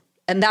lot.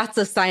 And that's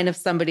a sign of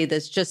somebody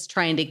that's just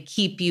trying to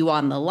keep you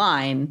on the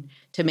line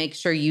to make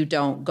sure you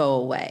don't go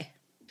away.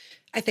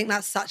 I think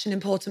that's such an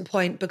important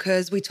point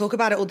because we talk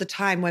about it all the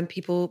time when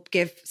people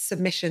give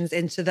submissions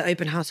into the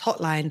open house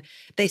hotline.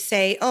 They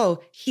say,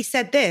 oh, he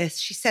said this,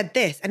 she said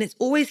this. And it's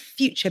always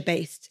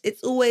future-based.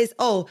 It's always,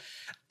 oh,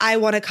 I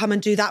want to come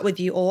and do that with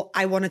you, or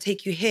I want to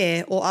take you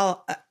here. Or,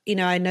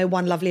 I know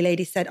one lovely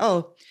lady said,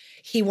 oh,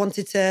 he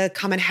wanted to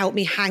come and help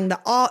me hang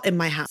the art in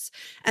my house.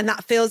 And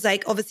that feels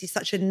like obviously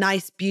such a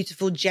nice,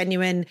 beautiful,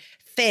 genuine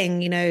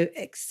thing,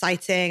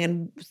 exciting,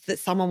 and that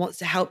someone wants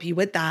to help you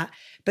with that.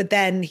 But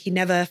then he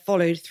never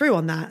followed through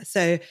on that.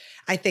 So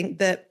I think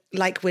that,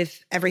 like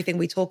with everything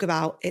we talk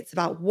about, it's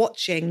about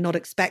watching, not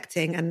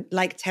expecting. And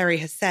like Terry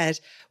has said,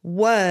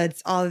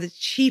 words are the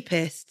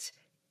cheapest,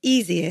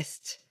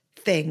 easiest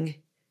thing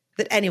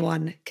that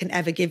anyone can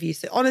ever give you.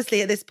 So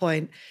honestly, at this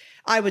point,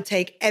 I would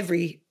take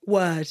every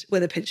word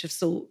with a pinch of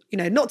salt,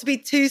 not to be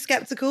too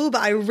skeptical,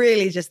 but I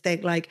really just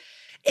think like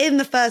in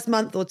the first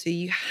month or two,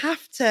 you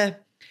have to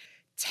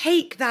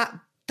take that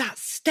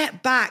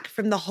step back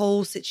from the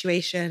whole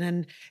situation.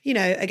 And,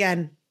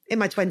 again, in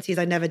my 20s,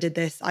 I never did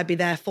this. I'd be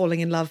there falling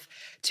in love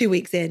 2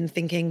 weeks in,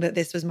 thinking that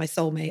this was my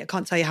soulmate. I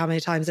can't tell you how many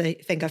times I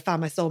think I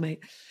found my soulmate.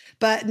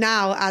 But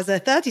now as a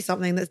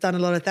 30-something that's done a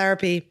lot of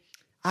therapy,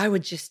 I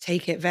would just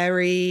take it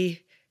very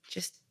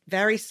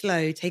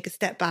slow, take a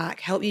step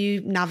back, help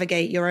you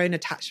navigate your own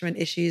attachment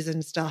issues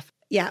and stuff.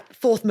 Yeah.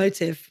 Fourth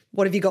motive.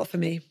 What have you got for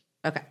me?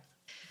 Okay.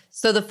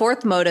 So the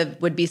fourth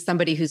motive would be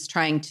somebody who's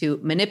trying to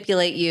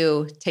manipulate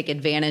you, take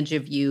advantage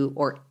of you,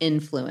 or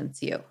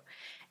influence you.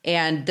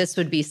 And this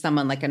would be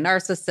someone like a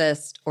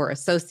narcissist or a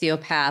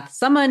sociopath,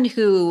 someone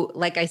who,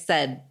 like I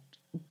said,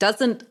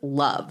 doesn't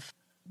love.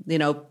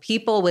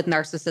 People with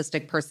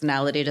narcissistic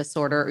personality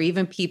disorder, or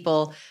even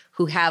people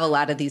who have a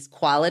lot of these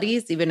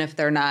qualities, even if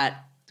they're not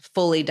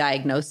fully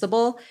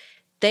diagnosable.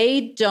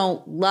 They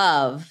don't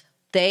love,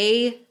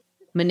 they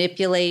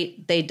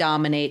manipulate, they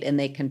dominate, and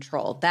they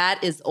control.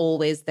 That is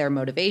always their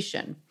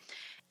motivation.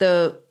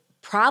 The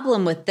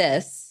problem with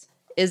this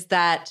is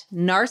that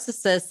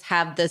narcissists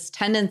have this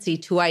tendency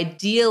to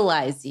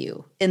idealize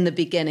you in the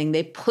beginning.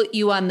 They put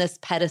you on this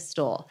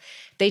pedestal.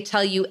 They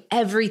tell you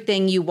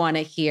everything you want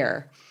to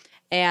hear.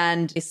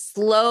 And they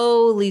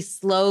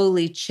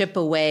slowly chip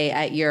away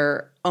at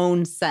your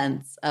own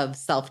sense of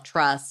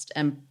self-trust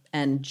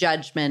and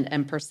judgment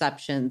and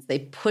perceptions. They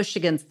push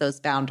against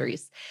those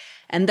boundaries.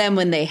 And then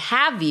when they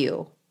have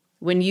you,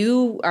 when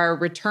you are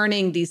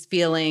returning these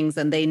feelings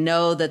and they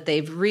know that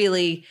they've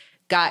really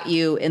got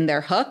you in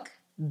their hook,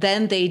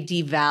 then they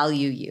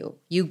devalue you.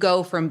 You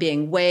go from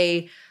being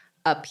way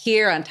up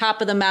here on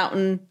top of the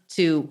mountain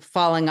to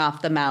falling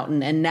off the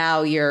mountain. And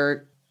now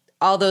you're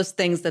all those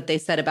things that they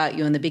said about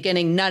you in the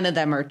beginning, none of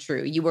them are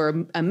true. You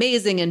were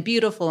amazing and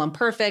beautiful and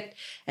perfect.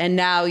 And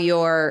now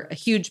you're a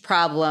huge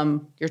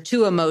problem. You're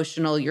too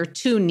emotional. You're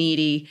too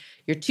needy.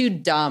 You're too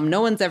dumb.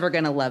 No one's ever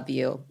going to love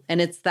you. And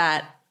it's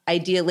that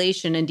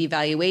idealization and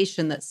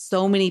devaluation that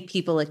so many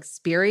people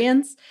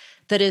experience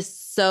that is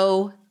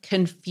so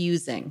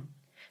confusing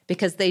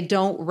because they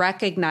don't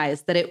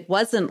recognize that it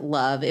wasn't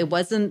love. It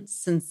wasn't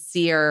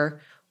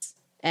sincere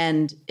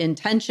and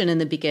intention in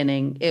the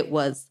beginning. It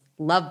was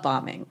love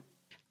bombing.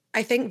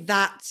 I think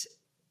that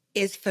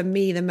is, for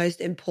me, the most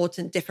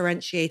important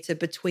differentiator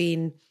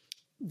between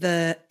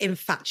the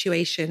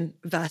infatuation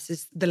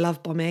versus the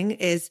love bombing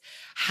is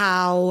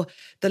how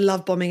the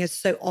love bombing is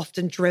so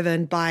often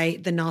driven by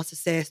the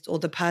narcissist or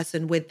the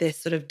person with this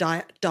sort of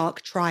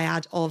dark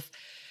triad of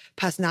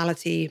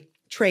personality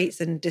traits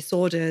and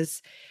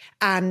disorders.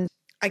 And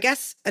I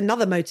guess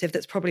another motive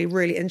that's probably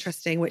really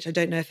interesting, which I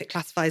don't know if it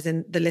classifies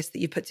in the list that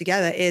you put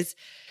together, is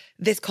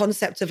this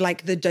concept of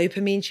like the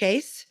dopamine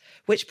chase,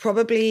 which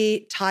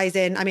probably ties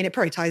in. I mean, it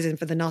probably ties in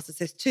for the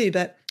narcissist too,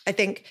 but I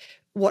think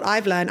what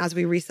I've learned as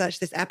we research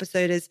this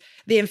episode is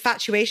the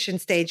infatuation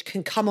stage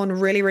can come on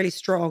really, really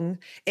strong.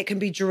 It can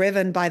be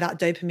driven by that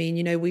dopamine.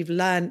 You know, we've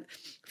learned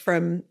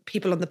from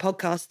people on the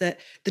podcast that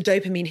the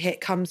dopamine hit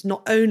comes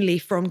not only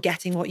from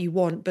getting what you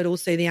want, but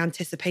also the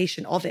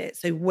anticipation of it.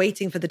 So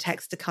waiting for the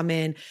text to come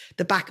in,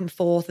 the back and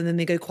forth, and then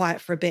they go quiet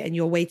for a bit and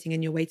you're waiting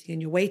and you're waiting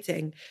and you're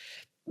waiting.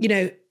 You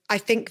know, I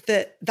think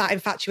that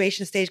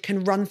infatuation stage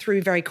can run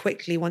through very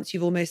quickly once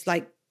you've almost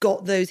like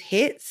got those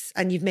hits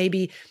and you've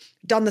maybe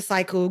done the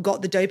cycle,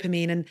 got the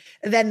dopamine. And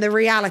then the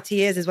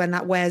reality is when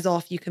that wears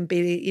off, you can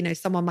be, you know,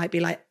 someone might be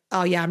like,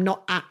 oh yeah, I'm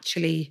not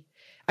actually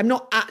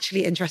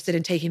interested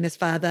in taking this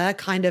further.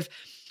 Kind of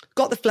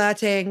got the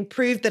flirting,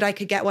 proved that I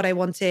could get what I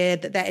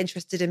wanted, that they're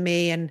interested in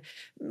me,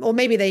 or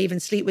maybe they even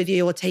sleep with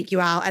you or take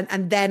you out.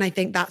 And then I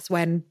think that's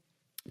when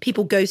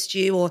people ghost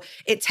you or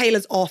it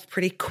tailors off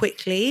pretty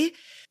quickly.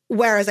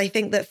 Whereas I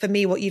think that for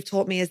me, what you've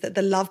taught me is that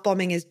the love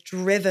bombing is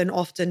driven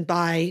often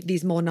by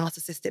these more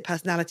narcissistic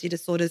personality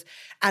disorders.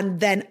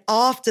 And then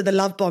after the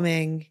love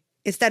bombing,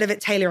 instead of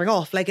it tailoring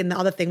off, like in the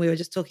other thing we were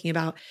just talking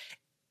about,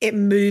 it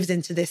moves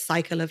into this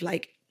cycle of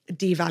like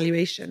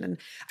devaluation. And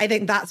I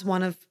think that's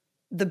one of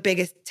the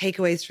biggest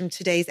takeaways from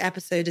today's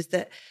episode is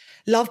that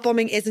love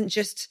bombing isn't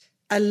just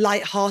a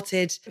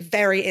lighthearted,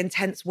 very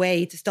intense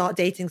way to start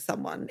dating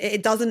someone.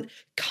 It doesn't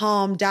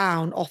calm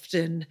down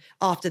often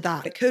after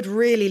that. It could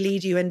really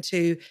lead you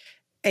into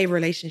a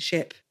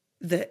relationship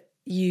that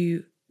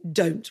you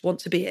don't want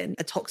to be in,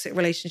 a toxic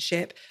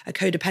relationship, a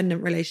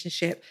codependent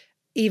relationship,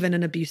 even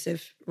an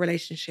abusive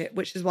relationship,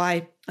 which is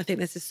why I think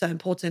this is so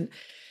important,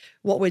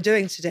 what we're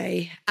doing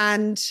today.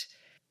 And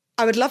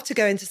I would love to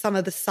go into some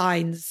of the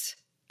signs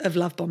of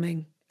love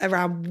bombing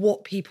around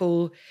what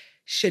people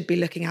should be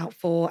looking out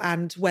for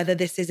and whether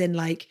this is in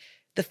like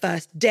the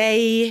first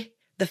day,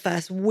 the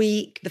first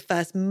week, the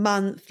first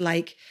month,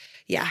 like,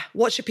 yeah,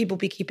 what should people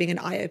be keeping an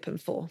eye open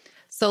for?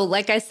 So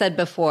like I said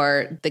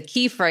before, the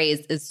key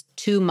phrase is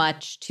too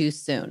much too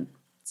soon.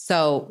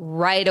 So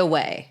right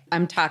away,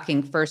 I'm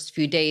talking first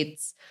few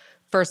dates,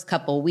 first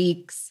couple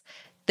weeks,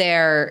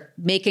 they're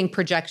making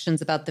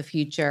projections about the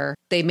future.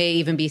 They may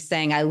even be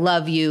saying, I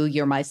love you,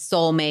 you're my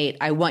soulmate,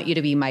 I want you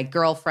to be my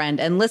girlfriend.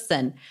 And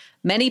listen,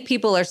 many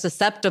people are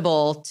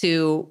susceptible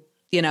to,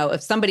 you know,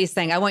 if somebody's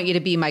saying, I want you to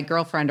be my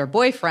girlfriend or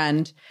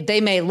boyfriend,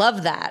 they may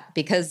love that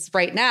because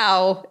right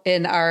now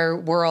in our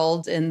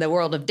world, in the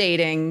world of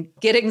dating,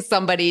 getting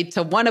somebody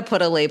to want to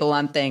put a label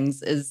on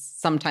things is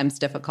sometimes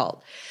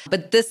difficult.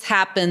 But this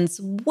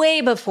happens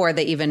way before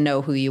they even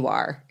know who you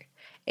are.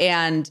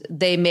 And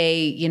they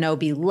may, you know,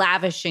 be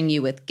lavishing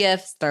you with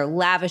gifts. They're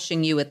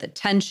lavishing you with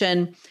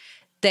attention.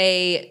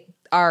 They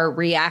are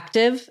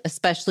reactive,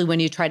 especially when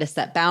you try to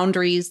set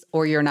boundaries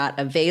or you're not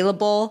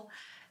available.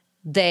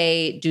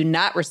 They do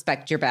not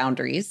respect your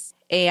boundaries.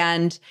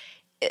 And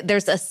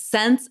there's a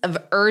sense of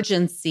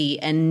urgency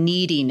and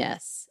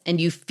neediness. And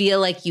you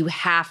feel like you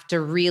have to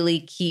really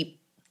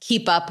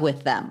keep up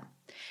with them.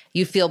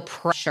 You feel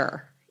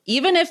pressure.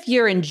 Even if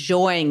you're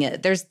enjoying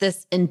it, there's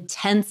this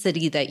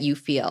intensity that you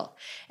feel.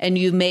 And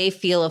you may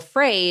feel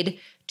afraid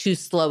to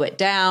slow it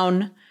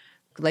down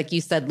Like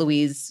you said,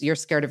 Louise, you're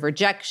scared of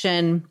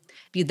rejection.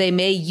 They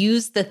may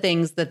use the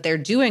things that they're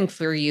doing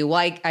for you,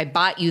 like I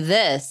bought you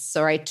this,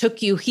 or I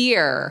took you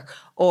here,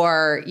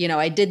 or,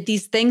 I did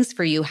these things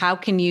for you. How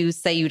can you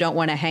say you don't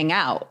want to hang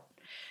out?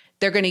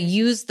 They're going to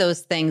use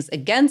those things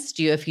against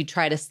you if you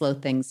try to slow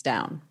things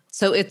down.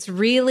 So it's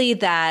really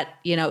that,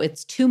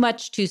 it's too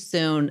much too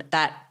soon,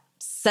 that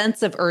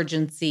sense of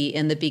urgency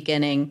in the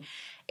beginning,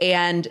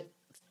 and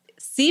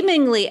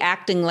seemingly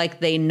acting like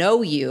they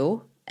know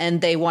you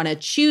and they want to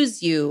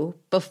choose you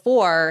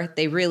before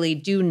they really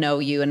do know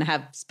you and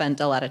have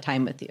spent a lot of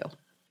time with you.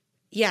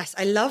 Yes,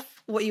 I love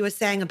what you were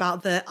saying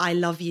about the I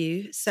love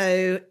you.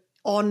 So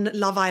on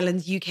Love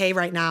Island UK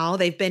right now,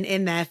 they've been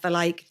in there for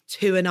like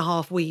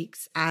 2.5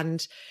 weeks.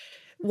 And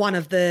one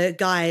of the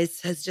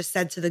guys has just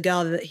said to the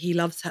girl that he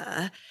loves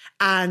her.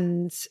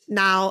 And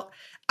now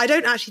I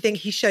don't actually think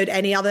he showed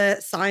any other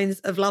signs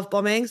of love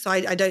bombing. So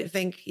I don't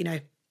think,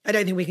 I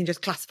don't think we can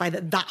just classify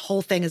that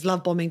whole thing as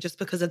love bombing just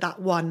because of that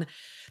one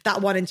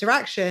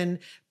interaction.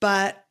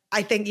 But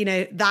I think,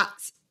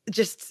 that's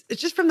it's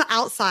just from the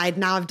outside.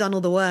 Now I've done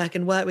all the work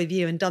and worked with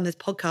you and done this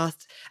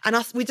podcast, and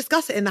we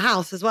discuss it in the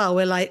house as well.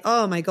 We're like,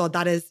 oh my God,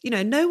 that is,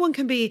 no one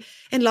can be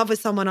in love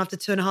with someone after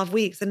 2.5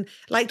 weeks. And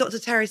like Dr.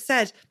 Terry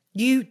said,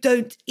 you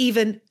don't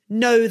even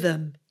know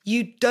them.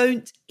 You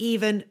don't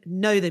even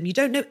know them. You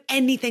don't know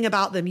anything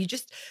about them. You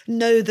just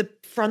know the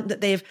front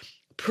that they've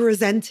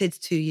presented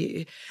to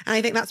you. And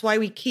I think that's why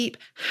we keep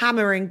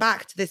hammering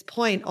back to this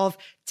point of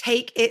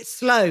take it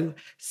slow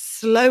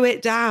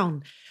it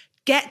down,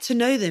 get to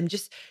know them.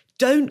 Just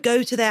don't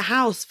go to their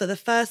house for the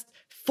first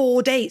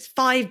 4 dates,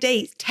 5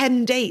 dates,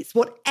 10 dates,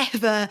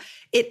 whatever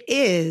it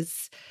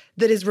is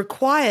that is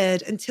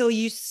required until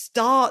you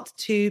start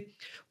to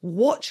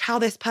watch how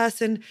this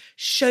person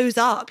shows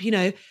up.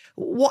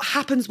 What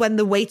happens when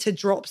the waiter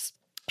drops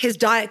his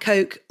Diet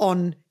Coke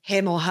on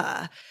him or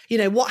her?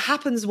 What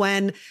happens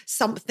when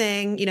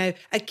something,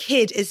 a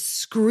kid is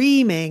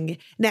screaming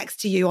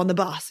next to you on the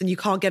bus and you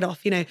can't get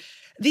off?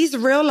 These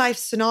real life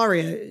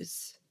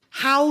scenarios,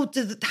 how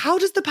does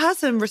the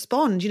person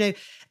respond?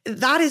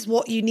 That is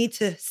what you need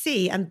to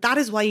see. And that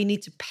is why you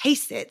need to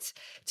pace it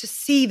to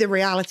see the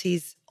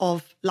realities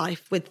of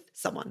life with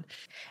someone.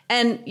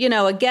 And,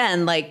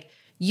 again, like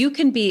you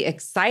can be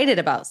excited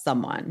about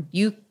someone.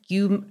 You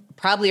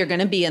probably are going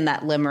to be in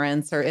that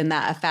limerence or in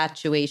that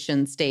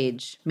infatuation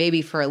stage,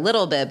 maybe for a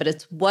little bit, but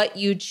it's what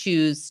you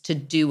choose to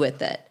do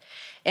with it.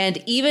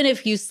 And even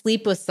if you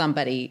sleep with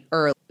somebody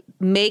early,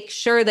 make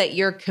sure that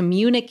you're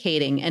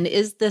communicating. And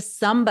is this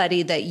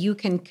somebody that you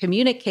can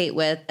communicate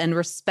with and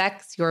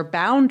respects your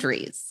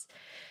boundaries?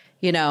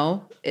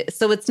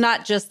 So it's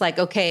not just like,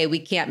 okay, we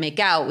can't make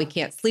out, we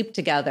can't sleep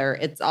together.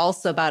 It's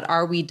also about,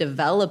 are we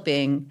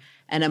developing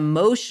an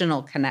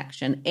emotional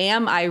connection?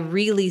 Am I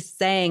really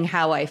saying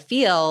how I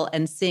feel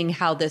and seeing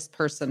how this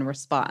person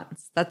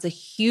responds? That's a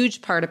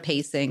huge part of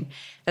pacing.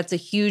 That's a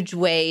huge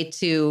way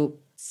to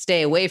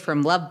stay away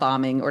from love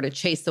bombing or to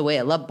chase away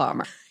a love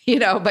bomber,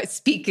 by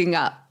speaking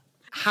up.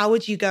 How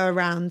would you go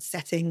around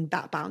setting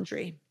that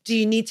boundary? Do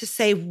you need to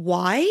say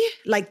why?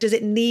 Like, does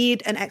it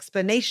need an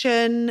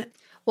explanation?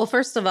 Well,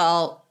 first of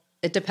all,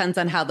 it depends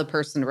on how the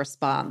person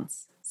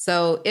responds.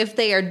 So if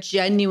they are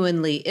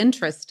genuinely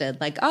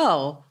interested, like,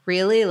 oh,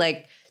 really?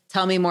 Like,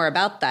 tell me more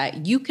about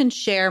that. You can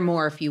share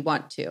more if you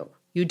want to.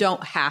 You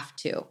don't have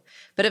to.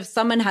 But if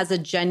someone has a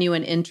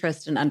genuine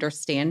interest in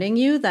understanding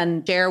you,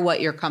 then share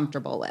what you're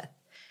comfortable with.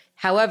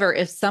 However,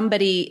 if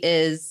somebody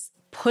is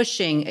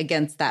pushing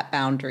against that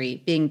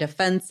boundary, being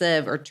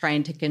defensive or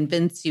trying to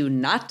convince you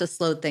not to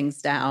slow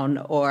things down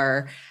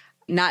or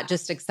not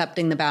just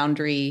accepting the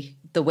boundary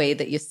the way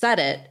that you set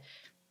it,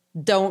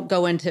 don't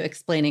go into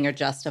explaining or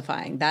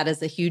justifying. That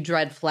is a huge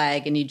red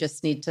flag, and you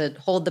just need to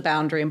hold the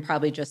boundary and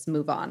probably just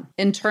move on.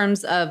 In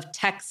terms of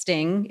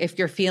texting, if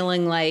you're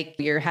feeling like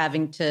you're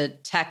having to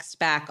text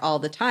back all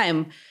the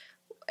time,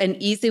 an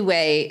easy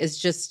way is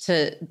just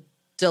to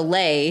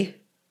delay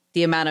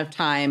the amount of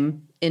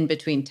time in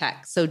between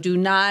texts. So do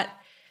not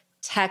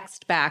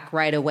text back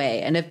right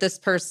away. And if this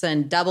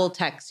person double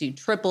texts you,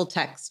 triple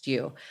texts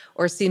you,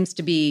 or seems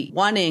to be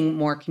wanting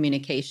more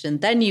communication,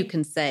 then you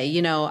can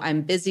say,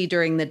 I'm busy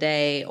during the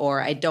day,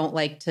 or I don't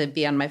like to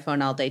be on my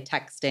phone all day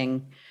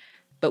texting,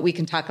 but we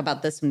can talk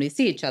about this when we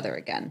see each other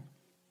again.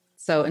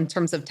 So in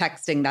terms of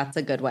texting, that's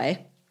a good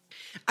way.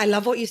 I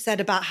love what you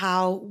said about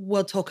how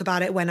we'll talk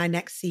about it when I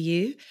next see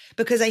you,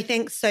 because I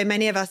think so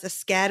many of us are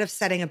scared of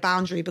setting a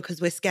boundary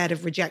because we're scared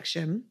of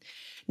rejection.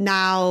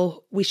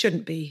 Now, we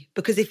shouldn't be,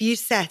 because if you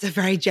set a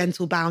very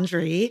gentle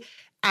boundary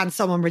and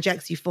someone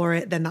rejects you for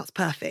it, then that's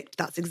perfect.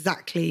 That's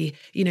exactly,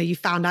 you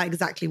found out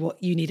exactly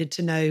what you needed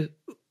to know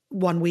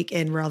 1 week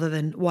in rather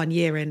than 1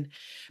 year in.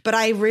 But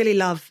I really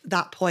love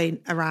that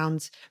point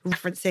around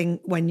referencing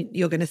when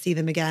you're going to see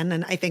them again.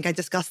 And I think I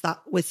discussed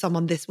that with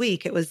someone this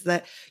week. It was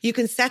that you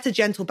can set a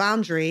gentle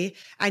boundary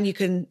and you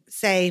can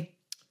say,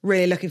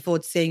 really looking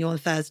forward to seeing you on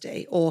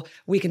Thursday, or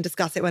we can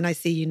discuss it when I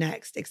see you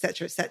next, et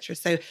cetera, et cetera.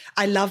 So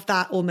I love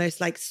that almost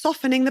like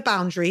softening the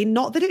boundary,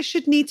 not that it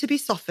should need to be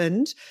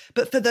softened,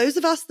 but for those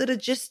of us that are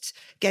just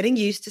getting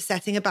used to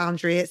setting a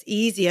boundary, it's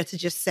easier to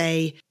just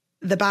say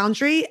the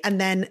boundary and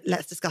then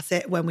let's discuss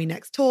it when we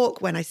next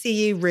talk, when I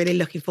see you, really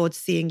looking forward to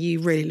seeing you,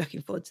 really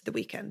looking forward to the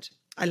weekend.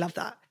 I love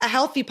that. A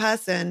healthy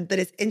person that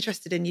is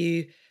interested in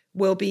you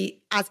will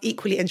be as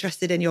equally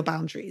interested in your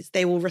boundaries.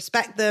 They will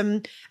respect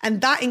them.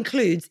 And that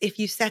includes if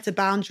you set a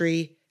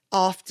boundary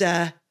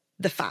after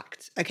the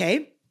fact,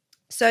 okay?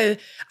 So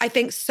I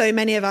think so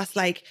many of us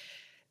like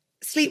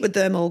sleep with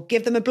them or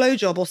give them a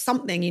blowjob or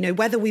something, you know,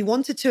 whether we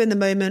wanted to in the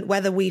moment,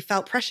 whether we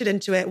felt pressured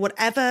into it,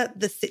 whatever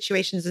the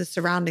situations and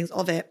surroundings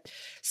of it,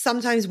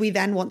 sometimes we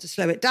then want to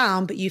slow it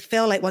down, but you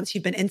feel like once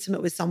you've been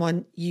intimate with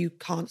someone, you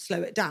can't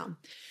slow it down.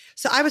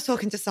 So I was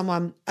talking to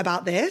someone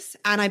about this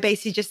and I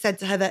basically just said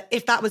to her that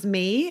if that was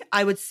me,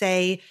 I would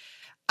say,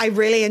 I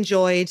really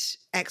enjoyed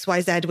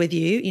XYZ with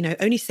you. You know,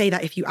 only say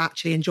that if you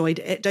actually enjoyed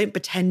it. Don't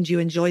pretend you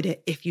enjoyed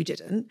it if you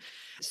didn't.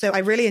 So I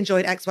really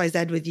enjoyed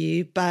XYZ with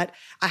you, but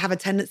I have a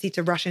tendency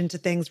to rush into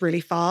things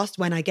really fast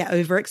when I get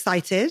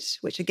overexcited,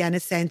 which again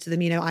is saying to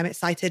them, you know, I'm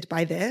excited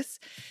by this.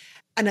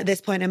 And at this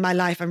point in my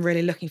life, I'm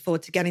really looking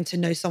forward to getting to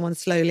know someone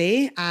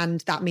slowly.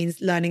 And that means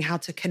learning how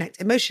to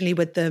connect emotionally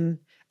with them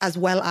as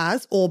well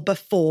as or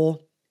before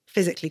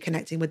physically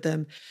connecting with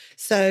them.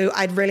 So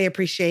I'd really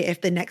appreciate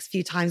if the next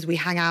few times we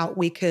hang out,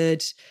 we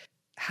could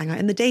hang out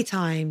in the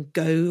daytime,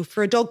 go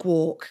for a dog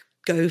walk,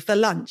 go for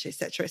lunch, et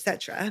cetera, et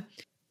cetera.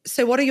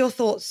 So what are your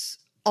thoughts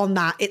on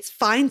that? It's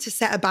fine to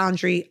set a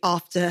boundary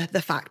after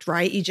the fact,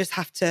 right? You just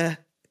have to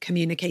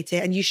communicate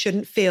it and you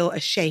shouldn't feel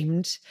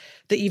ashamed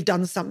that you've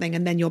done something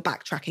and then you're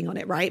backtracking on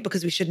it, right?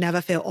 Because we should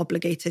never feel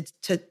obligated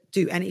to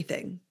do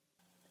anything.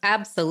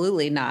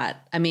 Absolutely not.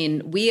 I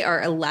mean, we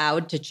are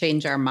allowed to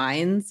change our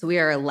minds. We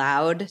are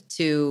allowed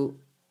to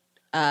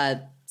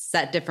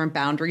set different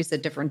boundaries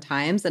at different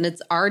times. And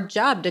it's our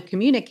job to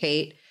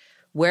communicate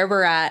where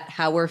we're at,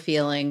 how we're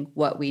feeling,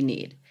 what we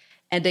need.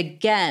 And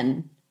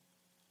again,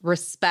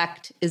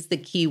 respect is the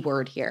key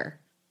word here.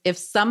 If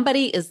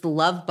somebody is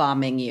love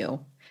bombing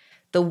you,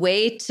 the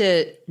way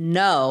to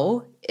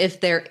know if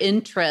their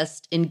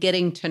interest in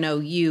getting to know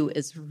you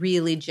is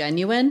really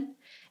genuine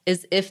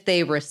is if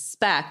they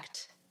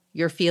respect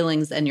your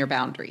feelings and your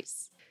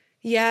boundaries.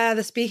 Yeah,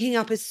 the speaking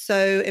up is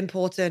so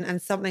important and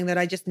something that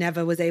I just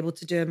never was able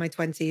to do in my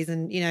 20s.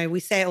 And, you know, we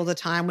say it all the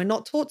time, we're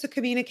not taught to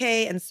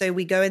communicate. And so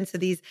we go into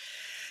these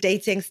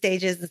dating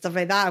stages and stuff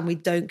like that, and we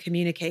don't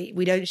communicate.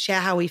 We don't share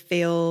how we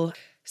feel.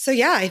 So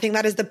yeah, I think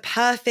that is the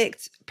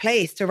perfect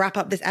place to wrap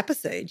up this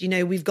episode. You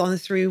know, we've gone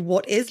through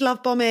what is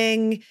love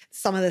bombing,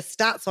 some of the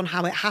stats on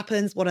how it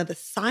happens, what are the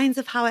signs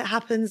of how it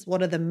happens,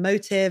 what are the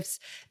motives,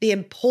 the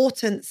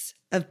importance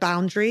of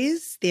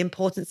boundaries, the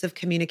importance of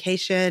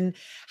communication,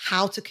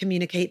 how to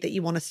communicate that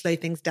you want to slow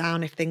things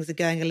down if things are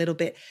going a little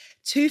bit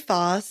too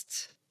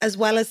fast, as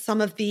well as some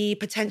of the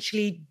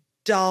potentially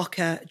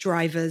darker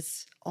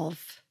drivers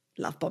of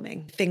love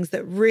bombing, things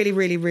that really,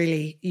 really,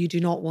 really you do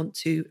not want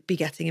to be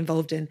getting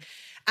involved in.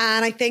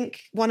 And I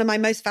think one of my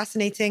most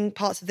fascinating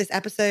parts of this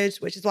episode,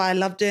 which is why I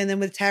love doing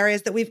them with Terry,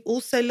 is that we've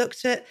also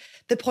looked at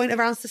the point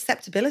around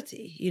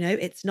susceptibility. You know,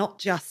 it's not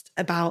just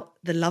about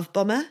the love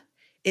bomber.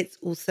 It's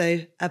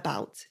also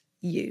about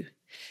you.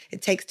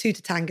 It takes two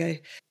to tango.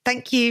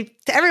 Thank you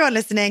to everyone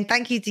listening.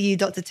 Thank you to you,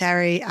 Dr.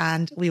 Terry,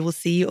 and we will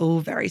see you all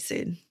very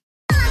soon.